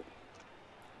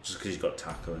 Just because he's got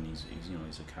tackle and he's you know,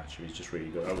 he's a catcher, he's just really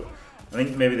good. I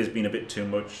think maybe there's been a bit too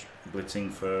much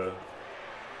blitzing for...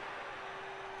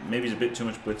 Maybe it's a bit too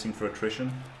much blitzing for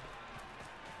attrition.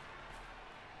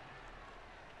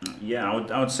 Yeah,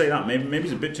 I would say that. Maybe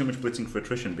it's a bit too much blitzing for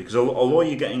attrition, because although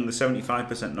you're getting the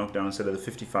 75% knockdown instead of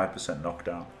the 55%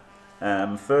 knockdown,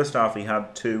 first half he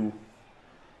had two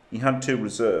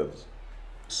reserves,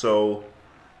 so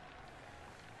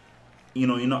you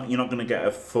know you're not going to get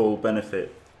a full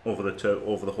benefit over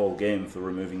the whole game for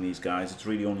removing these guys. It's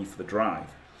really only for the drive.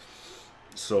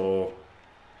 So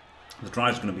the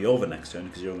drive's going to be over next turn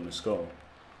because you're going to score.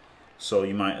 So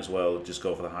you might as well just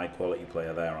go for the high quality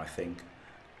player there, I think.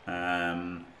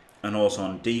 And also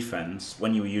on defense,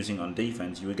 when you were using on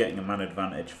defense, you were getting a man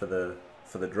advantage for the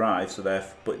drive. So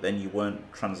but then you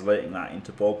weren't translating that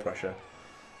into ball pressure.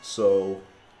 So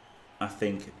I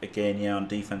think again, yeah, on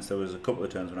defense there was a couple of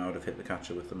turns when I would have hit the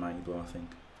catcher with the mighty blow, I think.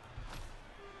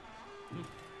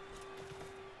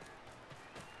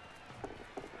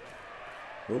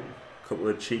 Oh, a couple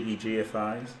of cheeky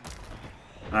GFIs.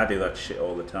 I do that shit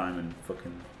all the time and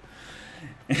fucking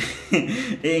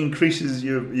it increases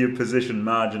your position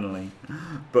marginally,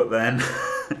 but then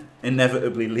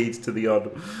inevitably leads to the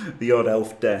odd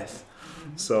elf death.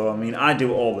 So I mean, I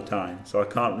do it all the time, so I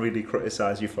can't really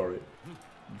criticize you for it.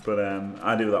 But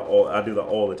I do that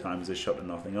all the time as a shot to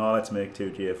nothing. Oh, let's make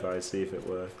 2 GFIs, see if it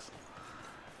works.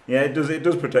 Yeah, it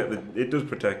does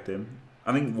protect him.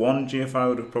 I think 1 GFI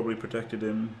would have probably protected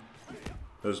him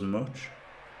as much.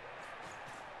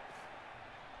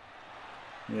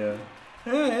 Yeah.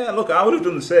 Yeah, look, I would have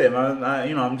done the same.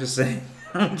 I'm just saying.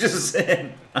 I'm just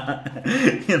saying.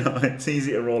 It's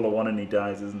easy to roll a 1 and he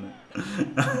dies, isn't it?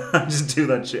 I just do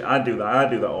that shit. I do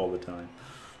that all the time.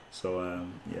 So,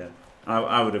 yeah.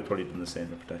 I would have probably done the same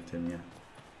to protect him, yeah.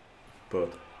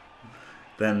 But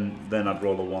then I'd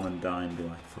roll a 1 and die and be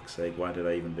like, fuck's sake, why did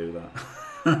I even do that?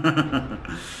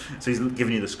 So he's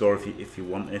giving you the score if you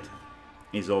want it.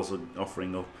 He's also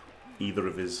offering up either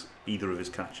of his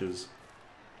catches.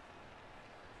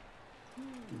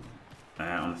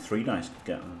 On a 3 dice to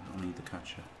get on either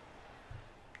catcher.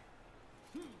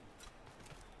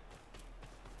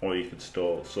 Or you could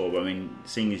stall. So, I mean,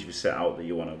 seeing as you set out that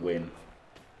you want to win,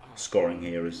 scoring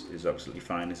here is absolutely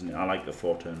fine, isn't it? I like the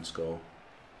 4-turn score,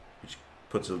 which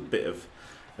puts a bit of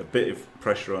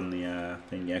pressure on the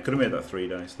thing. Yeah, could have made that 3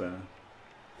 dice there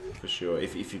for sure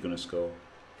if you're going to score.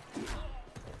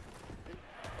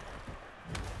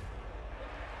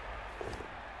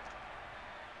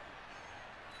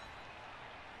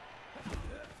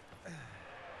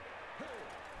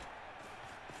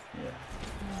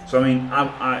 So I mean,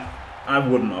 I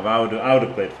wouldn't have. I would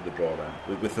have played for the draw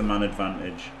there with the man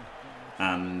advantage,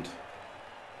 and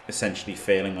essentially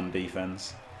failing on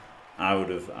defense. I would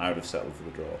have settled for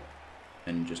the draw,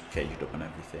 and just caged up on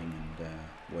everything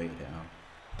and waited it out.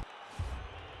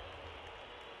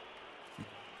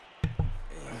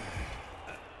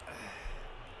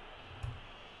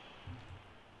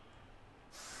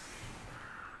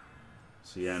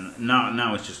 So yeah,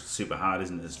 now it's just super hard,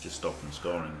 isn't it? It's just stopping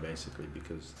scoring basically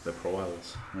because they're pro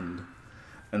elves,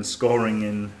 and scoring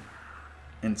in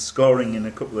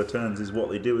a couple of turns is what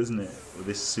they do, isn't it? With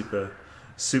this super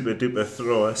duper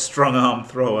thrower, strong arm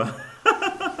thrower.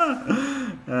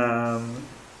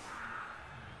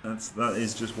 That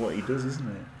is just what he does, isn't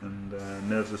it? And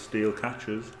Nerves of Steel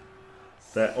catchers.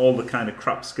 They're all the kind of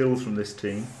crap skills from this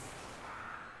team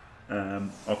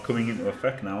are coming into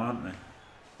effect now, aren't they?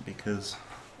 Because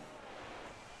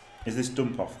is this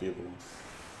dump off the other one?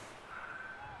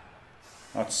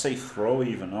 Oh, it's safe throw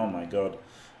even. Oh my god!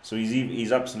 So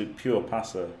he's absolute pure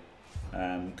passer.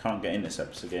 Can't get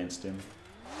intercepts against him.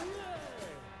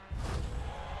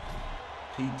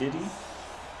 Did he?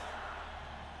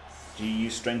 Do you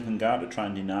use strength and guard to try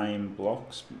and deny him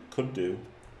blocks? Could do.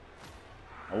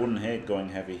 I wouldn't hate going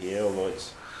heavy here, although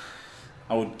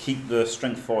I would keep the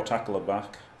strength 4 tackler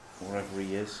back wherever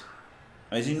he is.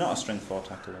 Is he not a strength 4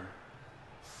 tackler?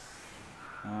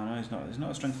 Oh, no, he's not. He's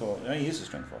not a strength 4. No, he is a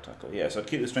strength 4 tackler. Yes, I'd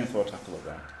keep the strength 4 tackler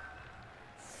back.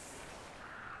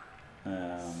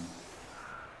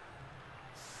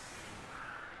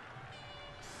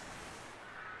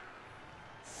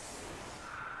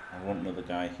 I want another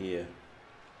guy here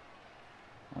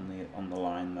on the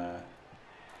line there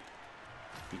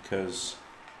because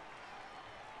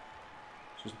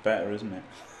it's just better, isn't it?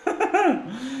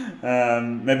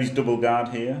 Maybe he's double guard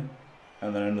here,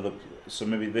 and then another. So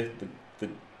maybe the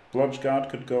blodge guard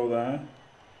could go there.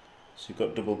 So you've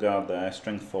got double guard there,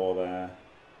 strength 4 there,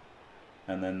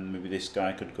 and then maybe this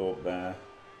guy could go up there,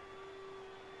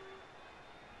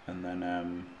 and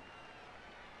then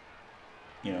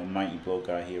you know, mighty blow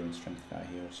guy here and strength guy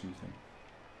here or something.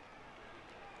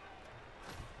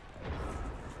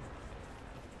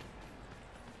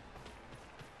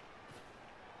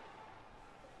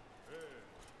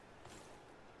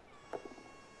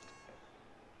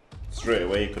 Straight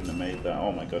away he couldn't have made that.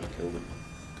 Oh my god, he killed him.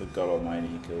 Good god almighty,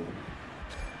 he killed him.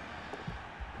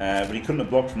 But he couldn't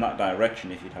have blocked from that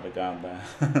direction if he'd had a guard there.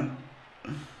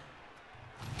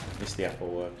 At least the apple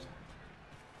worked.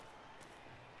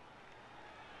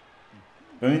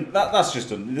 I mean, that's just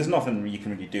there's nothing you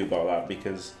can really do about that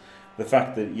because the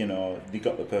fact that, you know, they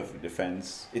got the perfect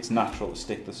defence, it's natural to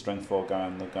stick the strength 4 guy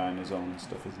on the guy in his own and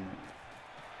stuff, isn't it?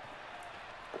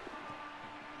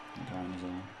 The guy in his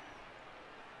own.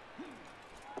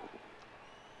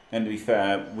 And to be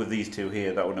fair, with these two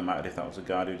here, that wouldn't have mattered if that was a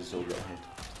guard who'd have still got hit.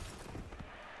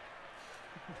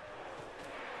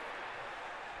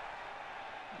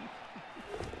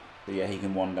 But yeah, he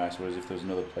can one dice, whereas if there was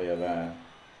another player there,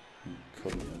 he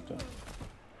couldn't have done.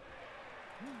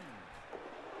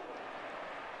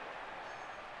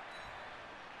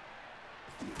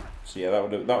 So yeah, that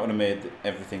would have made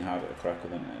everything harder to crack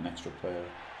with an extra player.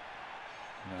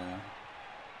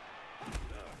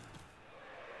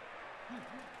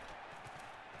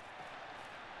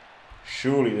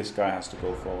 Surely this guy has to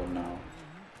go forward now.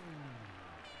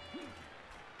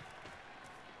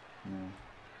 No.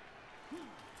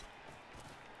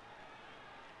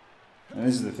 And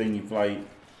this is the thing, you've like,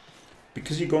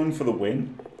 because you're going for the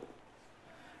win,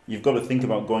 you've got to think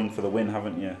about going for the win,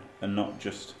 haven't you? And not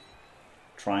just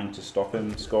trying to stop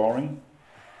him scoring.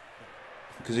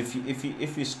 Because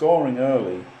if you're scoring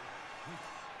early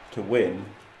to win,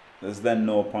 there's then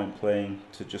no point playing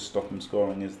to just stop him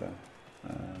scoring, is there?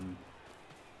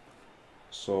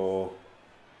 So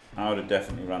I would have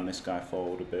definitely ran this guy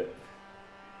forward a bit,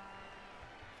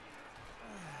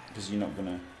 because you're not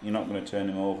gonna turn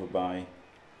him over by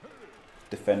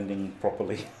defending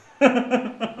properly.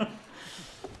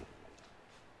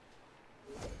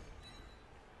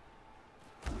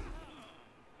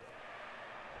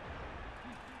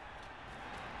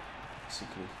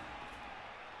 Basically,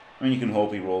 I mean, you can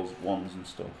hope he rolls ones and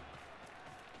stuff,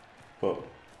 but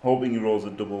hoping he rolls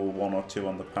a double 1 or 2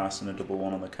 on the pass and a double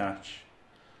 1 on the catch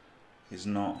is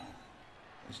not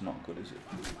good, is it?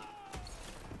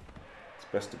 It's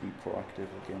best to be proactive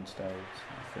against odds,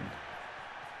 I think.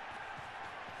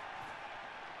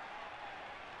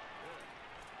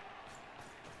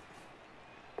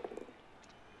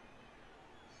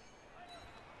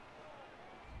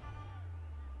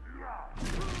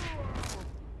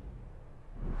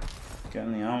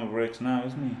 Getting the armor breaks now,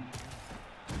 isn't he?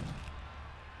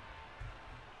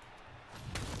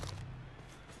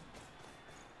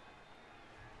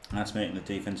 That's making the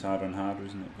defense harder and harder,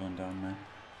 isn't it, going down there?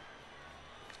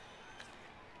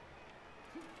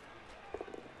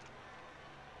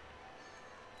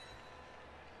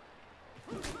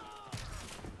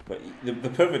 But the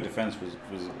perfect defense was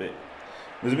a bit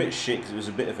shit, because it was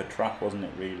a bit of a trap, wasn't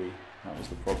it? Really, that was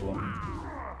the problem.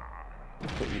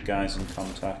 Put your guys in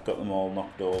contact, got them all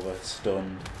knocked over,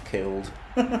 stunned, killed.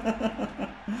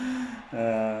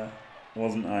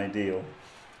 Wasn't ideal.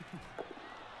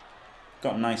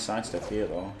 Got a nice sidestep here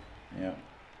though. Yeah.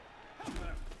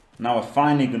 Now we're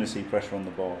finally going to see pressure on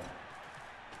the ball.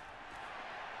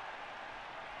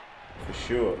 For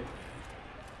sure.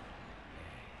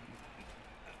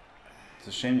 It's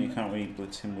a shame that you can't really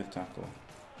blitz him with tackle.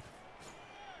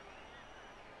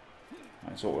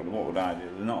 Right, so what would I do?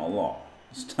 They're not a lot.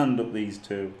 Stand up these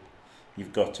two.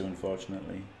 You've got to,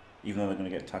 unfortunately. Even though they're going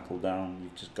to get tackled down,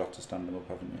 you've just got to stand them up,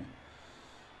 haven't you?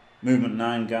 Movement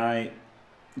 9 guy.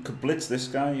 You could blitz this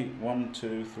guy. 1,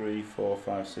 2, 3, 4,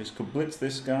 5, 6. Could blitz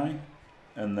this guy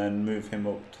and then move him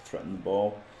up to threaten the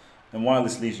ball. And while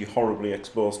this leaves you horribly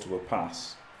exposed to a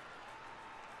pass,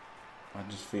 I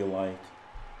just feel like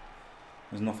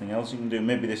there's nothing else you can do.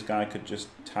 Maybe this guy could just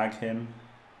tag him,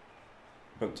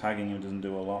 but tagging him doesn't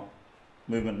do a lot.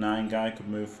 Movement 9 guy could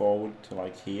move forward to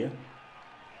like here,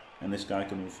 and this guy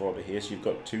can move forward to here. So you've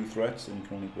got 2 threats, and you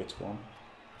can only blitz 1.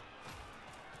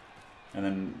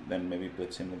 And then maybe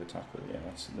blitz him with a tackle. Yeah,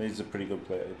 this is a pretty good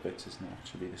player to blitz, isn't it?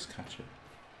 Actually, this catcher.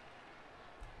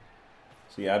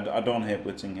 So yeah, I don't hate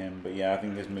blitzing him, but yeah, I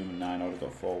think this movement 9 I would have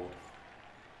got forward.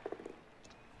 I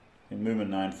think movement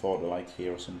 9 forward to like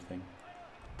here or something,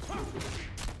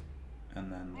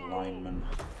 and then the lineman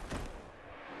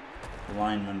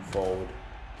forward to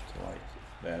like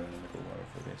there in the middle,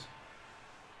 wherever it is.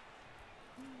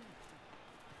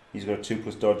 He's got a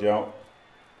 2+ dodge out,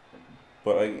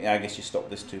 but I guess you stop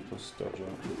this 2+ dodge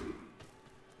out.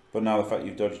 But now the fact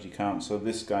you've dodged, you can't. So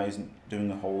this guy isn't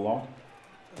doing a whole lot,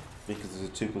 because there's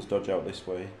a 2+ dodge out this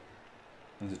way,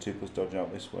 and there's a 2+ dodge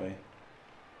out this way.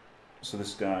 So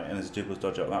this guy, and there's a 2+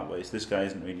 dodge out that way. So this guy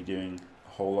isn't really doing a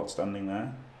whole lot standing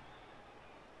there.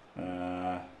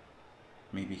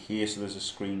 Maybe here, so there's a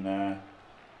screen there,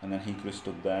 and then he could have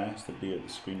stood there, so there'd be the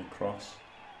screen across,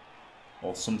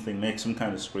 or something, make some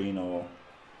kind of screen, or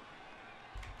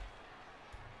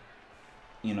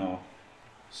you know,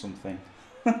 something.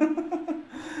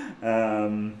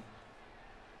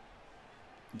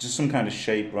 Just some kind of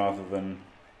shape rather than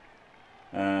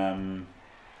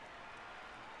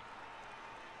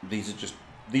these are just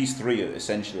these three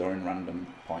essentially are in random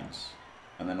points,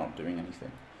 and they're not doing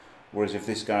anything. Whereas if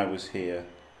this guy was here,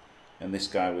 and this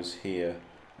guy was here,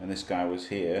 and this guy was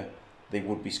here, they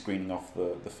would be screening off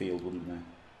the field, wouldn't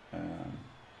they?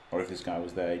 Or if this guy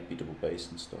was there, he'd be double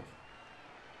based and stuff.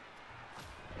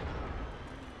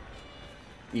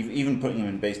 Even putting him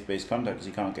in base-to-base contact, because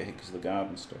he can't get hit because of the guard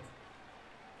and stuff.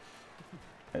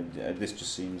 This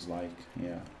just seems like,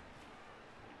 yeah,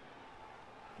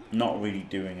 not really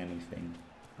doing anything,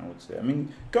 I would say. I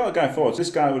mean, got a guy forwards. This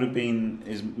guy would have been,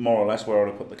 is more or less where I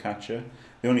would have put the catcher.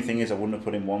 The only thing is I wouldn't have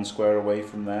put him one square away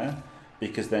from there,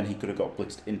 because then he could have got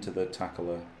blitzed into the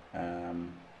tackler.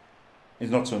 It's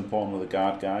not so important with the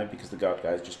guard guy, because the guard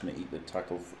guy is just going to eat the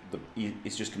tackle.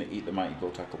 He's just going to eat the mighty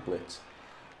blow tackle blitz.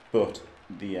 But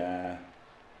the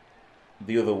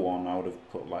other one I would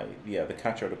have put, like, yeah, the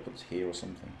catcher I would have put here or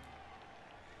something,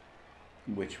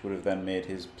 which would have then made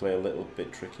his play a little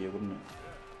bit trickier, wouldn't it?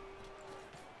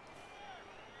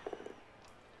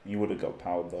 He would have got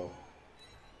powered though,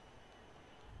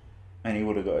 and he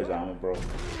would have got his armor broke.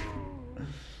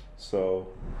 So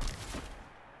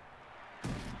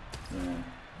yeah,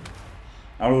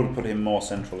 I would have put him more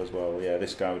central as well. Yeah,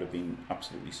 this guy would have been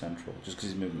absolutely central, just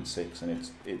because he's moving 6, and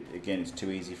again it's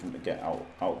too easy for him to get out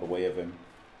of the way of him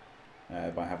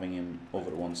by having him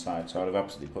over to one side. So I'd have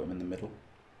absolutely put him in the middle,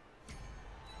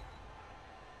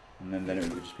 and then it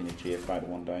would have just been a GFI to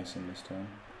 1 dice in this turn.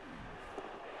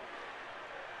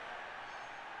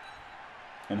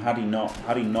 And had he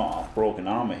not broken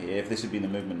armor here, if this had been the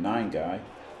movement 9 guy,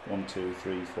 1, 2,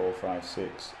 3, 4, 5,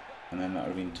 6, and then that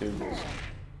would have been 2.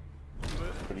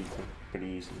 Pretty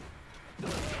easily.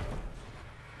 But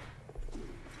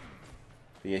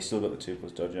yeah, he still got the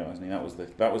 2+ dodge out, hasn't he? That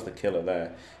was the killer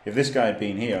there. If this guy had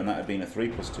been here and that had been a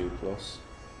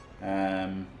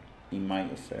 3+2+, he might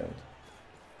have failed.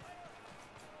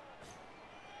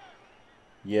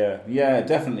 Yeah,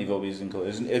 definitely Vulpes is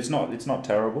Inculta. It's not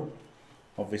terrible.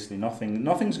 Obviously,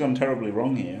 nothing's gone terribly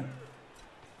wrong here.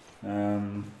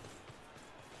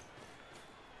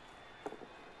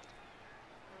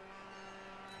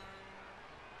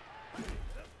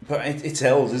 But it's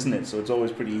L's, isn't it? So it's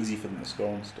always pretty easy for them to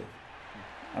score and stuff.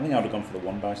 I think I would have gone for the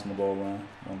 1 dice on the ball there.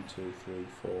 1, 2, 3,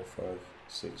 4, 5,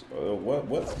 6. Oh, what?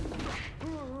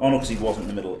 Oh no, because he wasn't in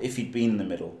the middle. If he'd been in the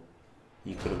middle,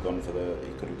 he could have gone for the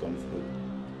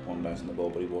 1 dice on the ball,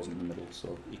 but he wasn't in the middle,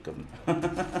 so he couldn't.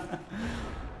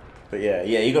 But yeah,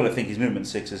 you got to think he's movement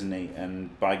 6, isn't he?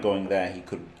 And by going there, he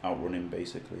could outrun him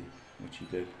basically, which he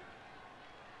did.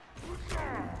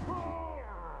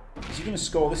 Is he going to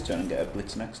score this turn and get a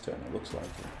blitz next turn? It looks like it.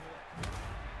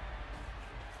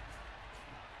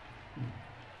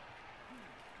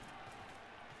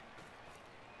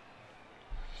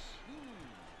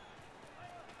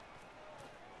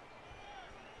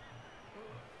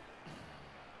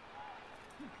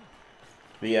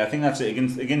 But yeah, I think that's it.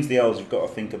 Against the L's, you've got to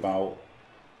think about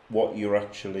what you're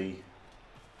actually,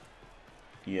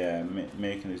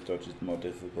 making his dodges more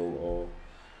difficult, or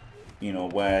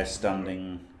where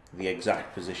standing the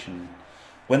exact position.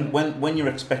 When you're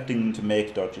expecting them to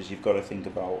make dodges, you've got to think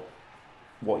about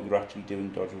what you're actually doing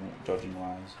dodging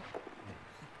wise.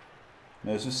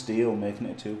 There's a steal, making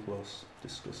it a 2+.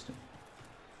 Disgusting.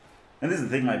 And this is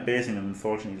the thing, like, basing him,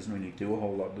 unfortunately, doesn't really do a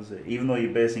whole lot, does it? Even though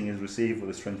you're basing his receive with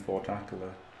a strength 4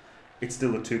 tackler, it's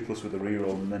still a 2+ with a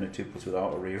reroll and then a 2+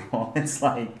 without a reroll. It's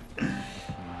like,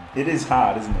 it is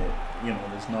hard, isn't it?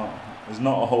 There's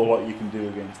not a whole lot you can do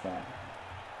against that.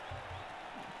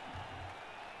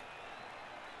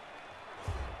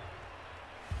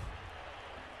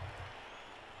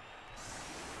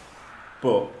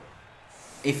 But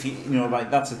if like,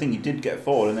 that's the thing, you did get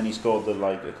forward and then he scored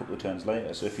a couple of turns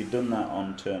later. So if you'd done that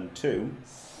on turn 2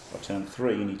 or turn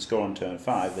 3 and he'd score on turn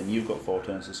 5, then you've got 4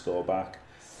 turns to score back.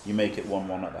 You make it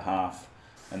 1-1 at the half,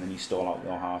 and then you stall out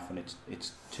your half, and it's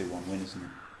 2-1 win, isn't it?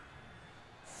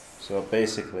 So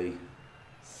basically,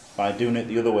 by doing it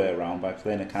the other way around, by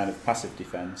playing a kind of passive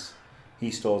defence,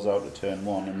 he stalls out at turn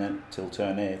 1 and then till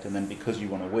turn 8, and then because you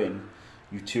want to win,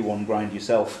 you 2-1 grind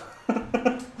yourself.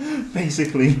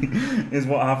 Basically, is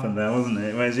what happened there, wasn't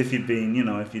it? Whereas if you'd been,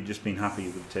 if you'd just been happy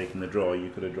with taking the draw, you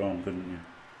could have drawn, couldn't you?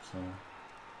 So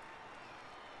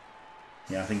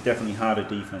yeah, I think definitely harder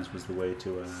defense was the way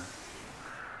to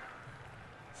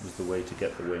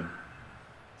get the win.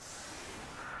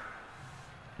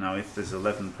 Now, if there's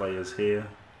 11 players here,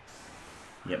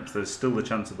 yep, so there's still the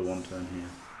chance of the 1 turn here.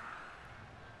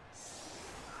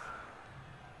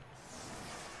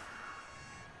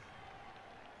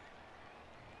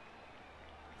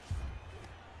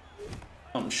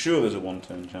 I'm sure there's a 1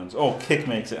 turn chance. Oh, kick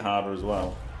makes it harder as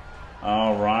well.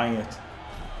 Alright.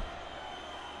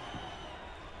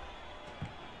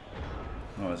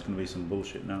 there's going to be some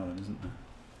bullshit now then, isn't there?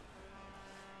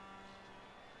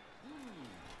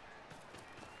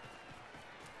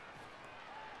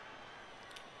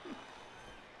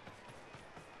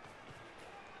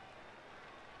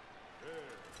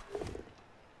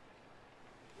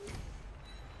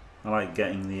 I like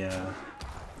getting the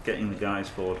guys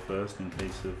forward first in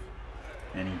case of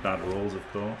any bad rolls,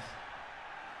 of course.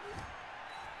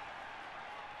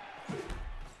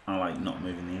 I like not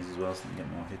moving these as well so you can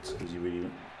get more hits because you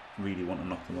really want to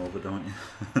knock them over, don't you?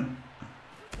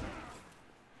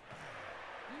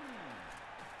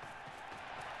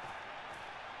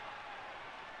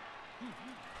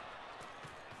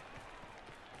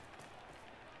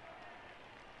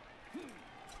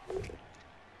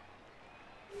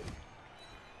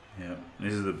 Yeah,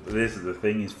 this is the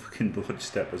thing. He's fucking blood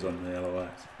steppers on the LOS.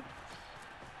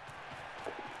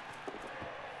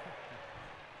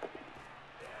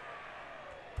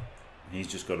 He's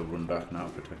just got to run back now,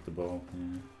 protect the ball.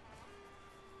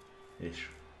 Yeah. Ish.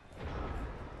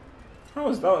 How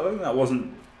was that? I think that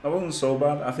wasn't so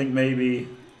bad. I think maybe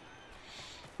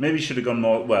should have gone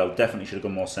more. Well, definitely should have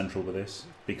gone more central with this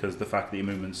because the fact that your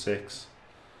movement's 6,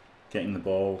 getting the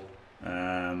ball,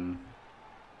 having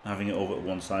it over to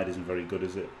one side isn't very good,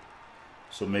 is it?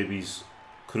 So maybe he's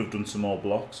could have done some more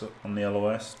blocks on the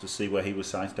LOS to see where he was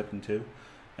sidestepping to,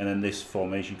 and then this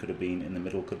formation could have been in the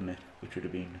middle, couldn't it? Which would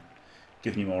have been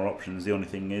giving you more options. The only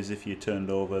thing is, if you turned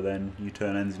over, then you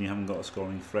turn ends and you haven't got a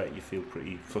scoring threat, you feel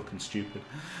pretty fucking stupid,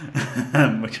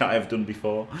 which I have done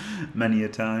before, many a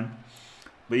time.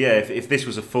 But yeah, if this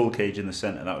was a full cage in the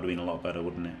centre, that would have been a lot better,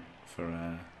 wouldn't it?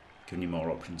 For giving you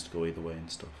more options to go either way and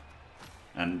stuff,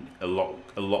 and a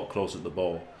lot closer to the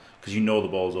ball, because you know the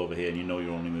ball's over here and you know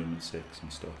you're only movement 6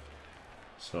 and stuff.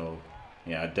 So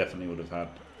yeah, I definitely would have had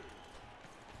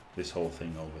this whole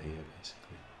thing over here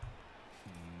basically.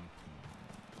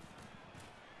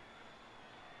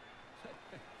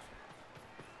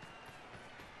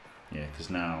 Yeah, because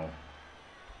now,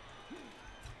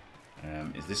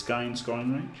 is this guy in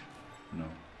scoring range? No.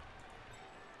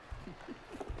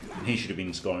 He should have been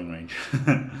in scoring range.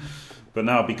 But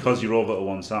now, because you're over to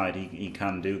one side, he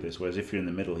can do this. Whereas if you're in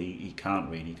the middle, he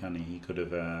can't really, can he? He could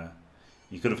have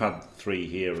had 3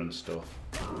 here and stuff.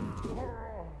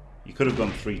 You could have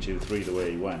gone 3-2-3 the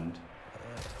way he went.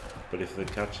 But if the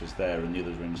catch is there and the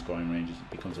others are in scoring range, it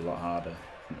becomes a lot harder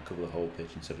to cover the whole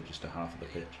pitch instead of just a half of the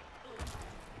pitch.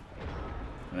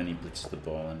 And then he blitzes the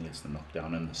ball and gets the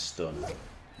knockdown and the stun.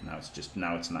 Now it's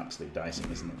an absolute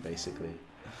dicing, isn't it? Basically,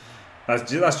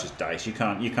 that's just dice. You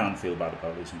can't feel bad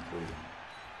about losing 3.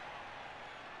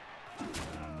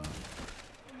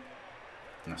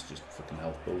 And that's just fucking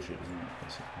health bullshit, isn't it?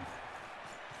 Basically.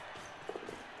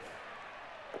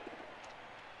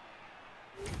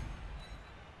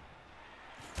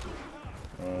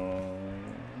 Did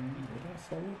I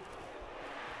follow?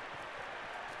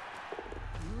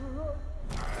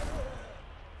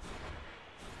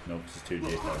 No, because it's 2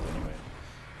 J5 anyway.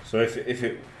 So if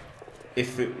it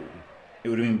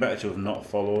would have been better to have not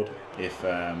followed if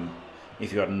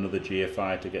you had another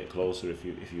GFI to get closer if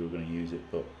you were going to use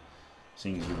it, but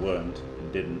seeing as you weren't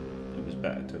and didn't, it was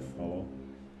better to follow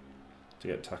to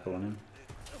get tackle on him.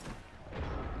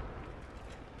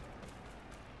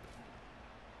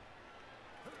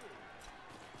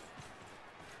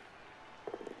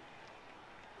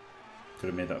 Could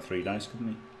have made that 3 dice, couldn't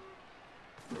he?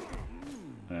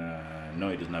 No,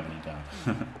 he doesn't have any down.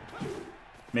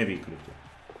 Maybe he could have done.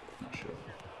 Not sure.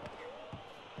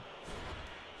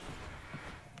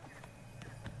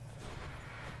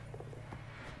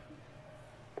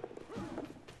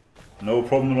 No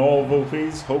problem at all,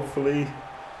 Vulpes. Hopefully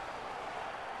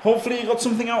you got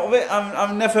something out of it.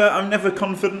 I'm never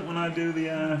confident when I do the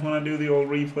old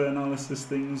replay analysis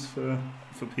things for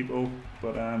people,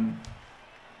 but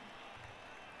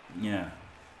yeah.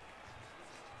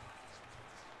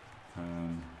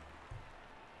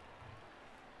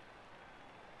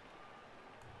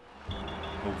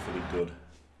 Hopefully good.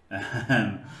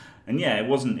 And yeah, it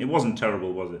wasn't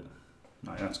terrible, was it?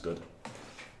 Right, that's good.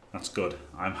 That's good.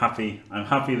 I'm happy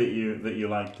that you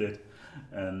liked it,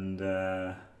 and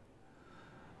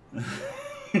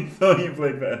thought you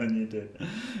played better than you did.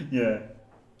 Yeah.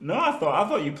 No, I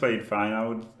thought you played fine.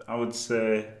 I would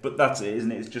say, but that's it,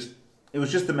 isn't it? It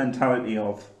was just the mentality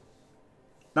of.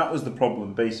 That was the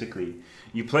problem, basically.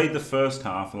 You played the first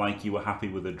half like you were happy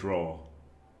with a draw,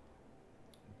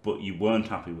 but you weren't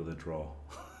happy with a draw.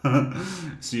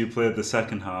 So you played the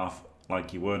second half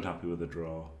like you weren't happy with a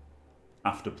draw,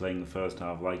 after playing the first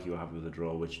half like you were happy with a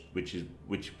draw, which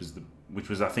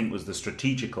was I think was the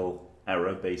strategical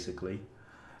error, basically.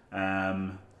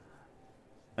 And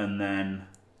then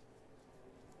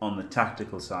on the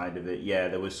tactical side of it, yeah,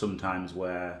 there was some times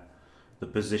where the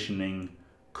positioning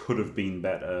could have been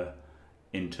better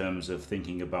in terms of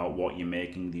thinking about what you're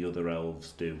making the other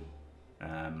elves do.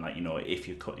 Like, you know, if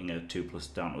you're cutting a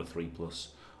 2+ down to a 3+,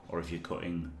 or if you're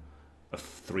cutting a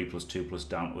 3+2+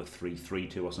 down to a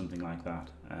 3/3/2 or something like that,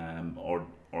 or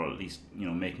at least, you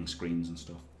know, making screens and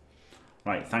stuff.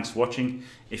 Right, thanks for watching.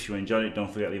 If you enjoyed it,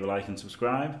 don't forget to leave a like and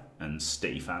subscribe, and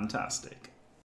stay fantastic.